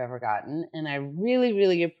compliment I've ever gotten. And I really,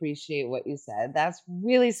 really appreciate what you said. That's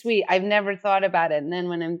really sweet. I've never thought about it. And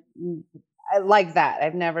then I like that,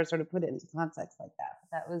 I've never sort of put it into context like that. But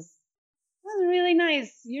that was was really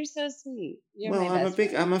nice. You're so sweet. You're Well, my best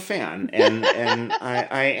friend. I'm a fan, and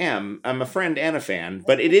I'm a friend and a fan.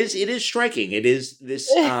 But it is striking. It is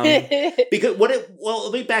this because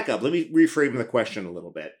let me back up. Let me reframe the question a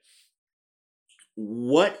little bit.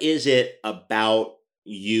 What is it about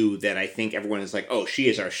you that I think everyone is like, oh, she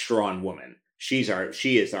is our strong woman. She is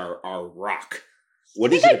our rock.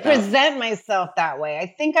 What is it about? I present myself that way.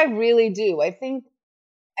 I think I really do. I think,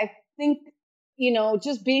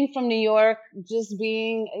 just being from New York, just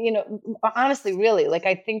being, honestly, really, like,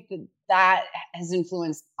 I think that has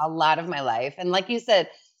influenced a lot of my life. And like you said,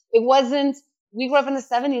 we grew up in the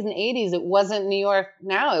 70s and 80s. It wasn't New York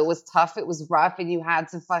now. It was tough. It was rough. And you had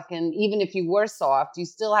to even if you were soft, you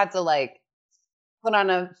still had to like put on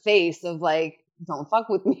a face of like, don't fuck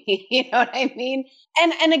with me. You know what I mean?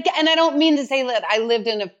 And again, and I don't mean to say that I lived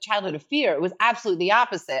in a childhood of fear. It was absolutely the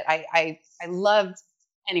opposite. I loved,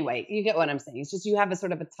 anyway, you get what I'm saying. It's just, you have a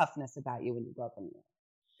sort of a toughness about you when you grow up in New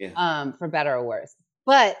York, for better or worse.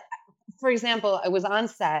 But for example, I was on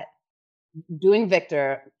set doing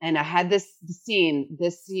Victor, and I had this scene in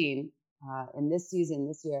this season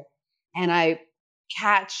this year, and I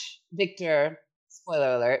catch Victor,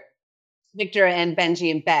 spoiler alert, Victor and Benji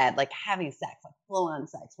in bed, like having sex, like full on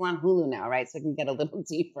sex. We're on Hulu now, right? So I can get a little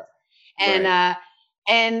deeper. And Right.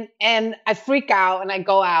 And I freak out and I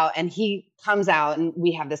go out and he comes out and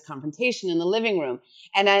we have this confrontation in the living room.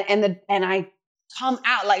 And I come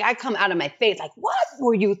out, like I come out of my face, like, what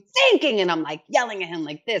were you thinking? And I'm like yelling at him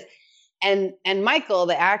like this. And Michael,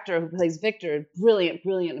 the actor who plays Victor, brilliant,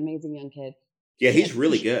 amazing young kid. Yeah, he's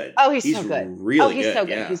really good. Oh, he's so good. Really he's good. so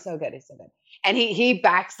good. Yeah. He's so good. And he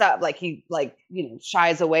backs up, like he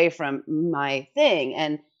shies away from my thing.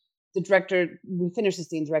 And the director, we finished the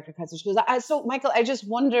scene, director cuts, and she goes, so Michael, I just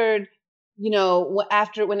wondered,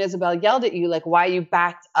 after when Isabel yelled at you, like why you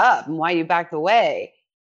backed up and why you backed away.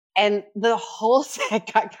 And the whole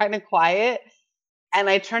set got kind of quiet. And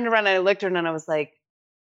I turned around and I looked at her and I was like,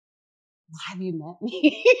 have you met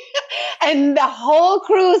me? And the whole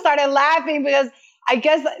crew started laughing because I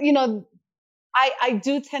guess, I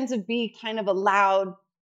do tend to be kind of a loud,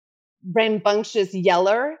 rambunctious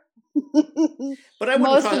yeller. But I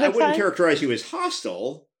wouldn't characterize you as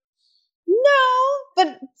hostile. No,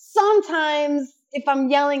 but sometimes if I'm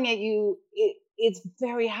yelling at you, it's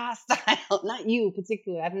very hostile. Not you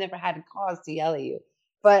particularly. I've never had a cause to yell at you.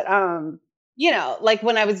 But, like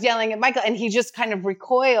when I was yelling at Michael and he just kind of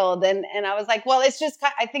recoiled and I was like, well, I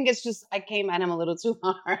think it's just, I came at him a little too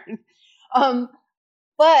hard.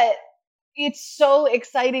 But it's so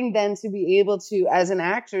exciting then to be able to, as an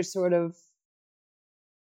actor, sort of,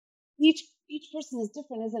 each person is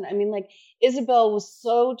different, isn't it? I mean, like Isabel was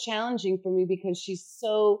so challenging for me because she's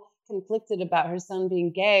so conflicted about her son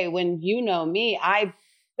being gay. When you know me, I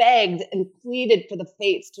begged and pleaded for the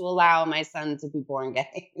fates to allow my son to be born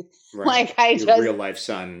gay. Right. Like your real life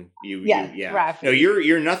son. Rafi. No,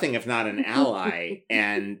 you're nothing if not an ally.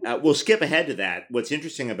 And we'll skip ahead to that. What's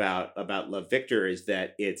interesting about Love, Victor is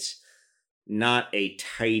that it's not a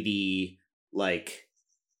tidy, like,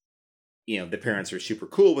 the parents are super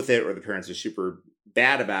cool with it or the parents are super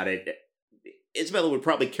bad about it. Isabella would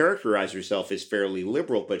probably characterize herself as fairly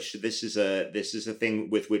liberal, but this is a thing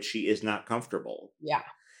with which she is not comfortable. Yeah.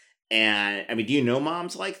 And I mean, do you know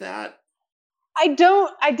moms like that? I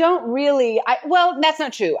don't really. Well, that's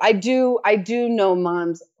not true. I do know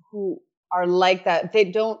moms who are like that. They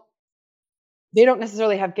don't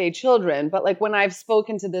necessarily have gay children, but like when I've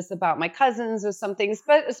spoken to this about my cousins or something,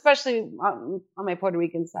 especially on my Puerto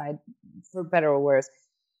Rican side, for better or worse,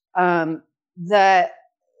 that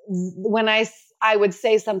when I would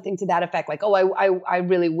say something to that effect, like, oh, I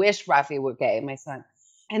really wish Rafi were gay, my son,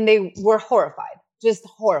 and they were horrified, just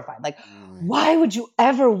horrified. Like, why would you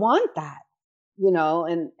ever want that?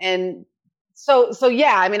 And so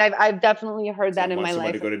yeah, I mean, I've definitely heard that in my life.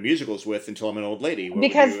 Somebody to go to musicals with until I'm an old lady.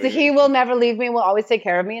 Because he will never leave me, will always take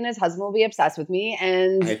care of me, and his husband will be obsessed with me.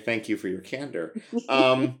 And I thank you for your candor.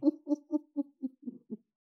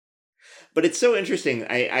 But it's so interesting.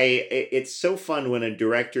 It's so fun when a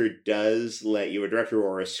director does let you, a director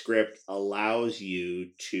or a script allows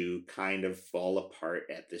you to kind of fall apart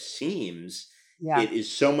at the seams. Yeah. It is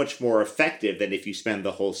so much more effective than if you spend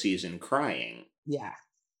the whole season crying. Yeah,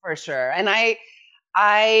 for sure. And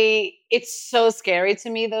it's so scary to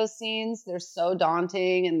me, those scenes. They're so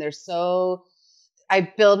daunting and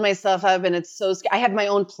I build myself up and it's so scary. I have my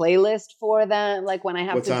own playlist for them. Like when I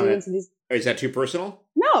have to do into these. Is that too personal?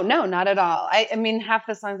 No, not at all. I mean, half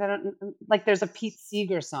the songs I don't like. There's a Pete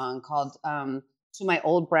Seeger song called "To My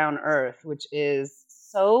Old Brown Earth," which is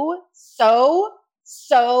so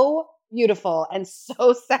beautiful and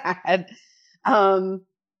so sad.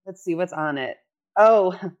 Let's see what's on it.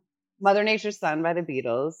 Oh, Mother Nature's Son by the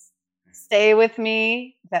Beatles. Stay With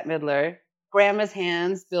Me, Bette Midler. Grandma's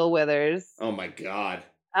Hands, Bill Withers. Oh my God.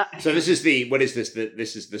 So this is what is this?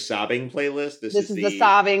 This is the sobbing playlist? This is the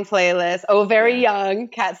sobbing playlist. Oh, Very Young,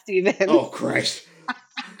 Cat Stevens. Oh, Christ.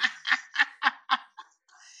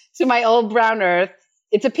 To My Old Brown Earth.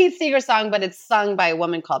 It's a Pete Seeger song, but it's sung by a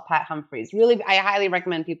woman called Pat Humphries. Really, I highly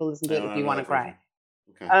recommend people listen to it if you want to cry.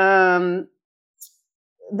 Okay.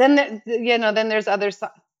 Then there's other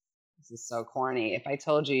songs. This is so corny. If I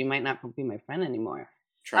told you, you might not be my friend anymore.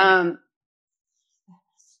 Try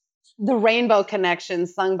The Rainbow Connection,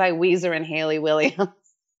 sung by Weezer and Haley Williams.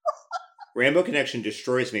 Rainbow Connection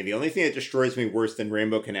destroys me. The only thing that destroys me worse than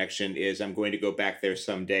Rainbow Connection is I'm going to go back there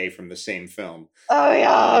someday from the same film. Oh, yeah,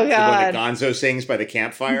 oh, God. The one that Gonzo sings by the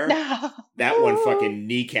campfire. No. That one fucking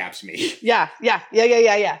kneecaps me. Yeah.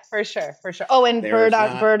 For sure. Oh, and Bird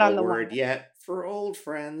on the Word Wire. yet for old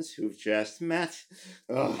friends who've just met.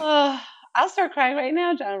 I'll start crying right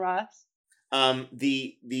now, John Ross.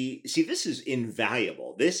 See, this is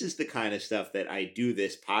invaluable. This is the kind of stuff that I do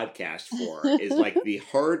this podcast for, is like the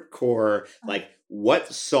hardcore, like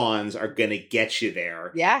what songs are going to get you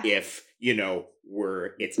there. Yeah. If,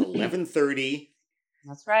 it's 11:30.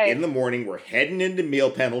 That's right. In the morning, we're heading into meal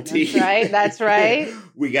penalty. That's right.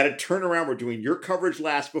 We got to turn around. We're doing your coverage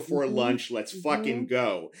last before lunch. Let's fucking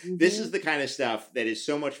go. This is the kind of stuff that is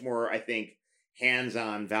so much more, I think,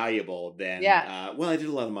 hands-on valuable than I did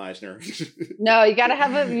a lot of Meisner. No, you got to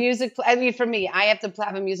have a music for me, I have to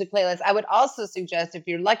have a music playlist. I would also suggest, if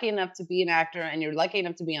you're lucky enough to be an actor and you're lucky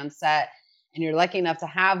enough to be on set and you're lucky enough to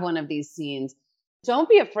have one of these scenes, don't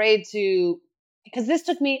be afraid to, because this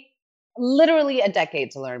took me literally a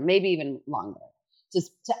decade to learn, maybe even longer,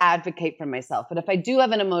 just to advocate for myself. But if I do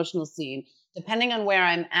have an emotional scene, depending on where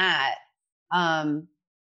I'm at,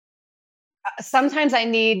 sometimes I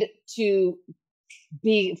need to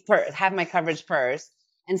have my coverage first,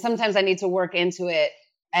 and sometimes I need to work into it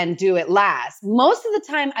and do it last. Most of the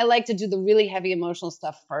time, I like to do the really heavy emotional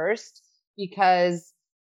stuff first, because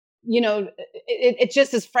it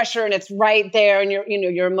just is fresher and it's right there, and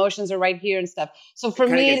your emotions are right here and stuff. So for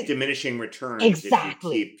me, it's diminishing returns.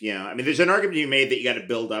 Exactly. If you keep, there's an argument to be made that you got to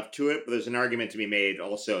build up to it, but there's an argument to be made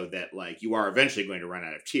also that like you are eventually going to run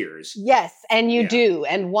out of tears. Yes, and you do,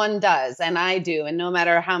 and one does, and I do, and no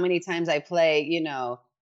matter how many times I play,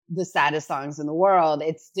 the saddest songs in the world,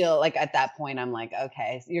 it's still like at that point I'm like,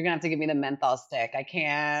 okay, you're gonna have to give me the menthol stick. I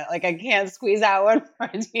can't squeeze out one more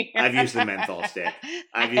tear. I've used the menthol stick.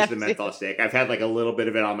 I've I've had like a little bit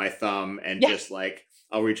of it on my thumb, and just like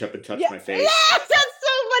I'll reach up and touch my face. Yes, that's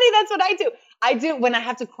so funny. That's what I do. I do when I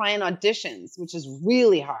have to cry in auditions, which is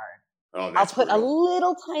really hard. Oh, I'll put a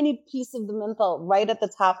little tiny piece of the menthol right at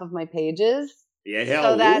the top of my pages. Yeah, hell,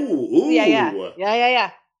 so that, ooh.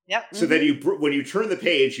 Yeah. Yep. So then when you turn the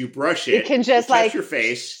page, you brush it. You can just touch your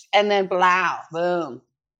face, and then blow, boom.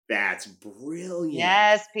 That's brilliant.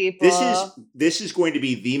 Yes, people. This is going to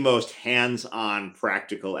be the most hands-on,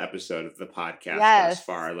 practical episode of the podcast thus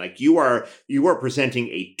far. Like you are presenting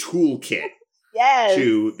a toolkit. Yes.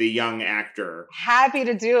 To the young actor. Happy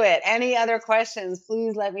to do it. Any other questions,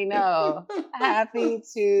 please let me know. Happy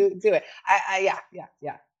to do it. Yeah.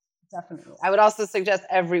 Definitely. I would also suggest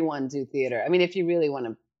everyone do theater. I mean, if you really want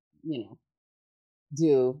to, if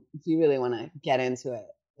you really want to get into it.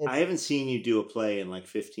 I haven't seen you do a play in like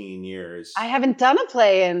 15 years. I haven't done a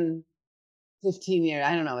play in 15 years.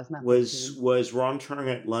 I don't know. It's not. Was Wrong Turn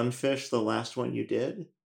at Lundfish the last one you did?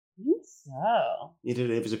 I think so. You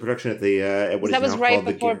did. It was a production at the at what is that was now right called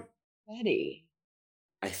before Betty.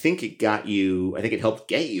 I think it got you. I think it helped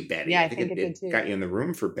get you Betty. Yeah, I think it did too. Got you in the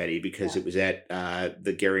room for Betty because it was at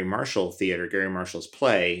the Gary Marshall Theater. Gary Marshall's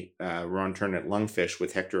play, Wrong Turn at Lungfish,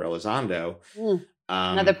 with Hector Elizondo.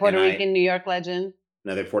 Another Puerto Rican New York legend.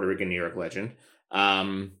 And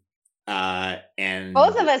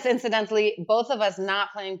both of us, incidentally,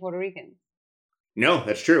 not playing Puerto Rican. No,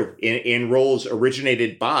 that's true. In roles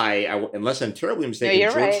originated by, unless I'm terribly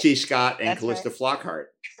mistaken, George T. Scott and Callista Flockhart.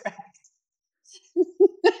 Correct.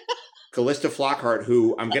 Callista Flockhart,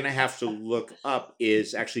 who I'm going to have to look up,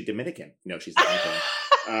 is actually Dominican. No, she's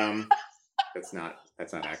Dominican. That's not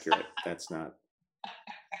accurate. That's not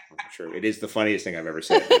true. It is the funniest thing I've ever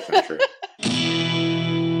said. That's not true.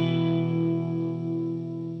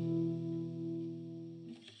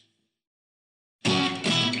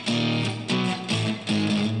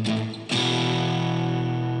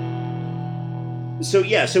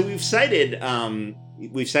 So we've cited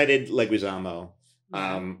Leguizamo.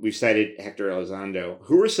 We've cited Hector Elizondo.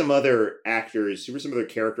 Who are some other actors? Who are some other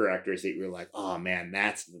character actors that you were like, oh man,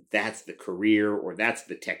 that's the career or that's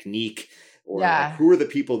the technique Or Yeah. like, who are the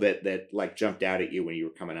people that like jumped out at you when you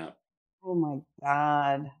were coming up? Oh my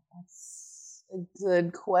God. That's a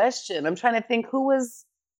good question. I'm trying to think who was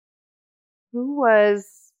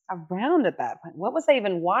around at that point. What was I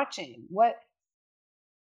even watching?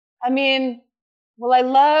 I mean, well, I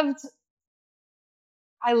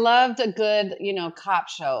loved a good, cop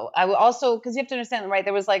show. I would also, because you have to understand, right?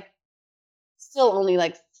 There was like still only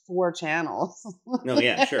like 4 channels. No,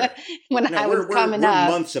 yeah, sure. when I was coming we're up.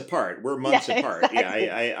 months apart. We're months apart. Exactly.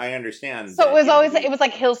 Yeah, I understand. So that, it was always we- it was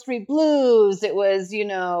like Hill Street Blues. It was, it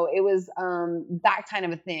was that kind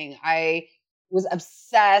of a thing. I was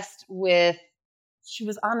obsessed with. She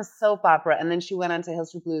was on a soap opera, and then she went on to Hill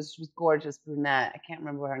Street Blues. She was gorgeous brunette. I can't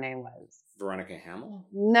remember what her name was. Veronica Hamill?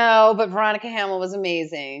 No, but Veronica Hamill was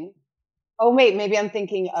amazing. Oh, wait, maybe I'm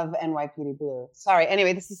thinking of NYPD Blue. Sorry.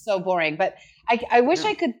 Anyway, this is so boring. But I wish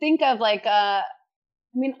I could think of like,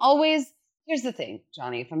 always, here's the thing,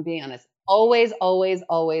 Johnny, if I'm being honest. Always, always,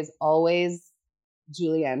 always, always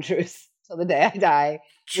Julie Andrews till the day I die.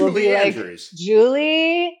 Julie Andrews.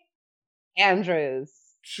 Julie Andrews.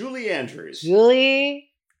 Julie Andrews. Julie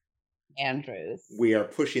Andrews. We are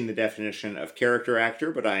pushing the definition of character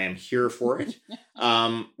actor, but I am here for it.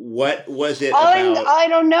 What was it about? I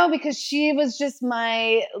don't know, because she was just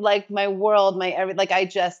my world, my everything. Like, I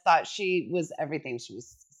just thought she was everything. She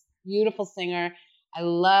was a beautiful singer. I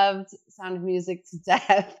loved Sound of Music to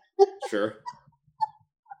death. Sure.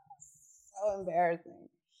 So embarrassing.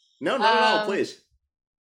 No, not at all, please.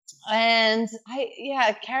 And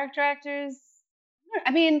character actors.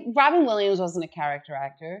 I mean, Robin Williams wasn't a character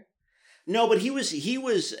actor. No, but he was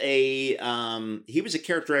a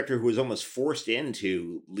character actor who was almost forced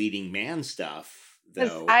into leading man stuff,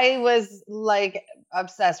 though. I was like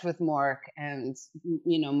obsessed with Mork, and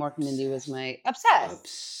Mork and Mindy was my obsessed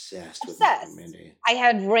with Mork and Mindy. I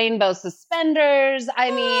had rainbow suspenders.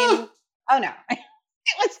 I mean, oh no, it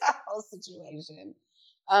was a whole situation.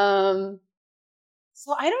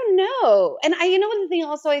 So I don't know. And the thing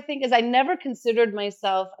also I think is I never considered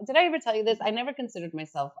myself, did I ever tell you this? I never considered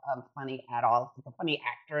myself funny at all, like a funny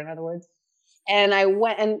actor, in other words. And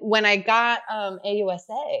when I got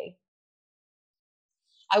AUSA,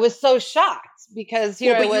 I was so shocked because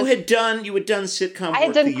you had done sitcom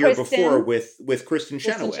work the year before with Kristen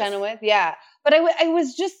Chenoweth. Yeah. But I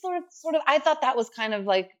was just sort of, I thought that was kind of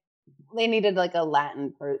like, they needed like a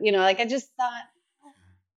Latin, I just thought,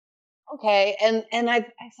 okay, and I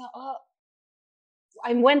thought,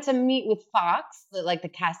 I went to meet with Fox, the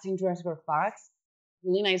casting director of Fox,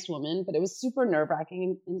 really nice woman, but it was super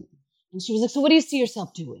nerve-wracking, and she was like, so what do you see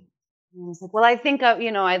yourself doing? And I was like, well, I think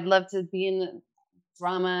I'd love to be in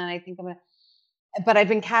drama, and I think but I've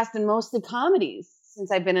been cast in mostly comedies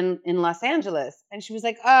since I've been in Los Angeles, and she was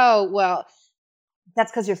like, oh, well,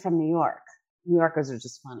 that's because you're from New York. New Yorkers are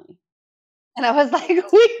just funny. And I was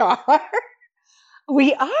like, we are.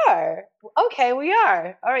 We are. Okay, we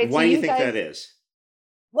are. All right. Why do you think that is?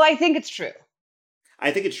 Well, I think it's true.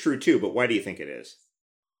 I think it's true too, but why do you think it is?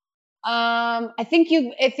 I think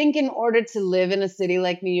in order to live in a city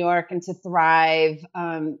like New York and to thrive,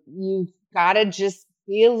 you've got to just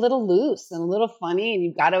be a little loose and a little funny, and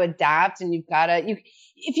you've got to adapt, and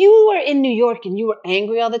if you were in New York and you were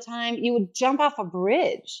angry all the time, you would jump off a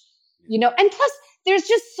bridge, and plus there's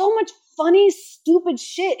just so much funny, stupid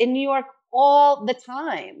shit in New York all the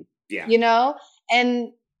time. Yeah.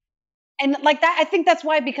 And like that, I think that's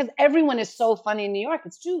why, because everyone is so funny in New York.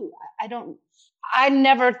 It's true. I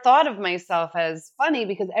never thought of myself as funny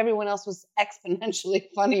because everyone else was exponentially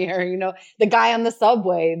funnier. The guy on the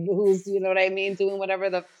subway who's, doing whatever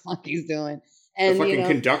the fuck he's doing. And the fucking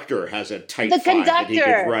conductor has a tight the five that he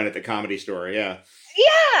conductor could run at the Comedy Store. Yeah.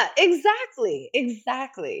 Yeah, exactly.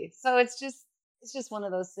 So it's just one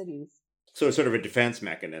of those cities. So it's sort of a defense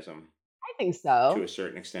mechanism. I think so. To a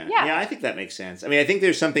certain extent. Yeah, I think that makes sense. I mean, I think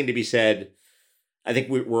there's something to be said. I think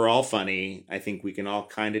we're all funny. I think we can all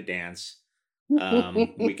kind of dance. We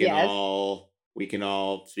can we can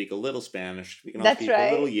all speak a little Spanish. We can all speak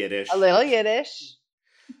a little Yiddish. A little Yiddish.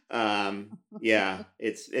 Yeah,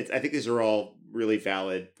 it's. I think these are all really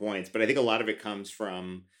valid points, but I think a lot of it comes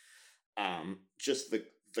from just the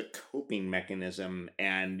coping mechanism.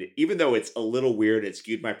 And even though it's a little weird, it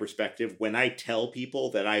skewed my perspective. When I tell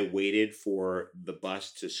people that I waited for the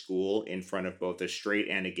bus to school in front of both a straight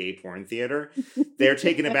and a gay porn theater, they're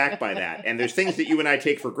taken aback by that. And there's things that you and I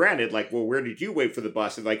take for granted, like, well, where did you wait for the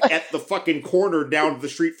bus? And like, at the fucking corner down the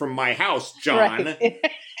street from my house, John. Right.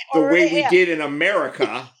 The way we did in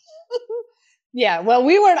America. Yeah, well,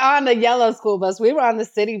 we weren't on the yellow school bus. We were on the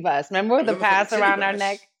city bus. Remember the pass around our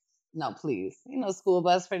neck? No, please. School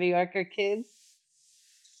bus for New Yorker kids.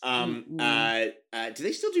 Do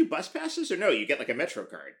they still do bus passes or no? You get like a Metro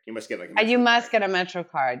card. You must get like a Metro You must card. get a Metro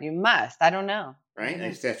card. You must. I don't know. Right? I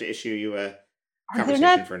just have to issue you a Are there conversation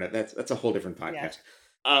not- for it. That's a whole different podcast.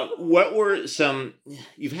 Yeah. What were some?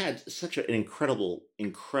 You've had such an incredible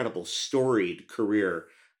storied career.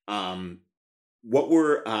 What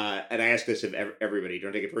were? And I ask this of everybody.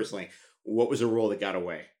 Don't take it personally. What was a role that got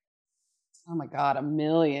away? Oh my God, a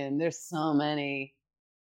million. There's so many.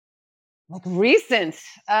 Like recent.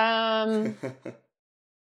 There's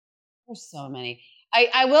so many.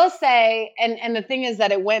 I will say, and the thing is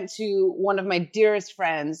that it went to one of my dearest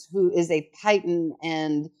friends who is a titan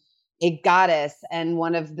and a goddess and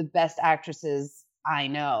one of the best actresses I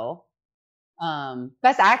know.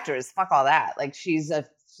 Best actors, fuck all that. Like she's a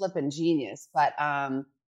flippin' genius. But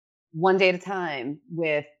One Day at a Time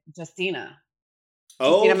with Justina.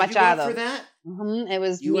 Oh, Justina you Machado. went for that? It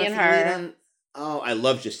was You me went and for the lead her. on- Oh, I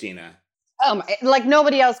love Justina. Like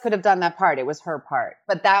nobody else could have done that part. It was her part.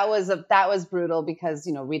 But that was brutal because,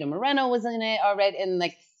 Rita Moreno was in it already. And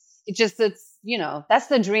like, it's that's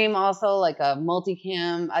the dream also, like a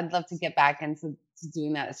multicam. I'd love to get back into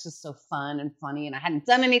doing that. It's just so fun and funny. And I hadn't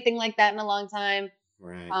done anything like that in a long time.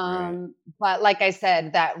 Right. But like I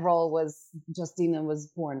said, that role Justina was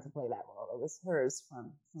born to play that role. It was hers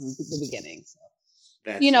from the beginning. So.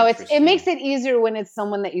 That's It makes it easier when it's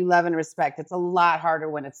someone that you love and respect. It's a lot harder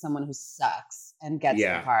when it's someone who sucks and gets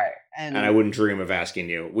the part. And I wouldn't dream of asking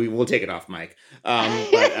you. We'll take it off, Mike. But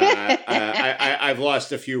I've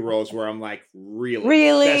lost a few roles where I'm like,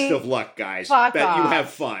 really? Best of luck, guys. Fuck Bet you off. have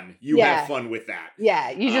fun. You have fun with that. Yeah,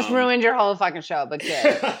 you just ruined your whole fucking show, but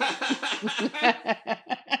good.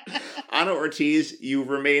 Ana Ortiz, you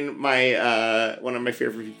remain my one of my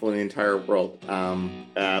favorite people in the entire world.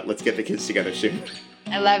 Let's get the kids together soon.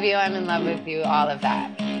 I love you. I'm in love with you. All of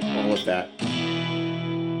that. All of that.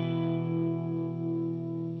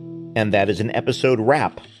 And that is an episode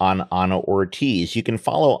wrap on Ana Ortiz. You can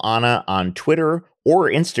follow Ana on Twitter or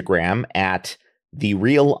Instagram at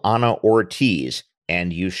 @TheRealAnaOrtiz,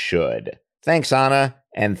 and you should. Thanks, Ana,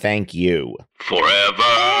 and thank you.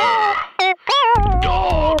 Forever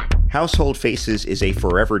Dog. Household Faces is a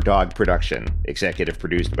Forever Dog production. Executive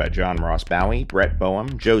produced by John Ross Bowie, Brett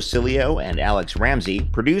Boehm, Joe Cilio, and Alex Ramsey.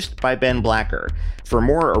 Produced by Ben Blacker. For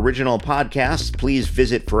more original podcasts, please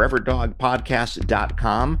visit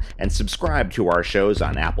foreverdogpodcast.com and subscribe to our shows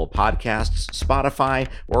on Apple Podcasts, Spotify,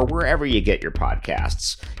 or wherever you get your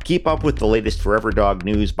podcasts. Keep up with the latest Forever Dog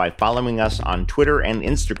news by following us on Twitter and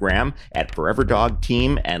Instagram at Forever Dog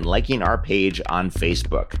Team and liking our page on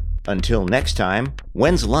Facebook. Until next time,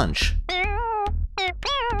 when's lunch?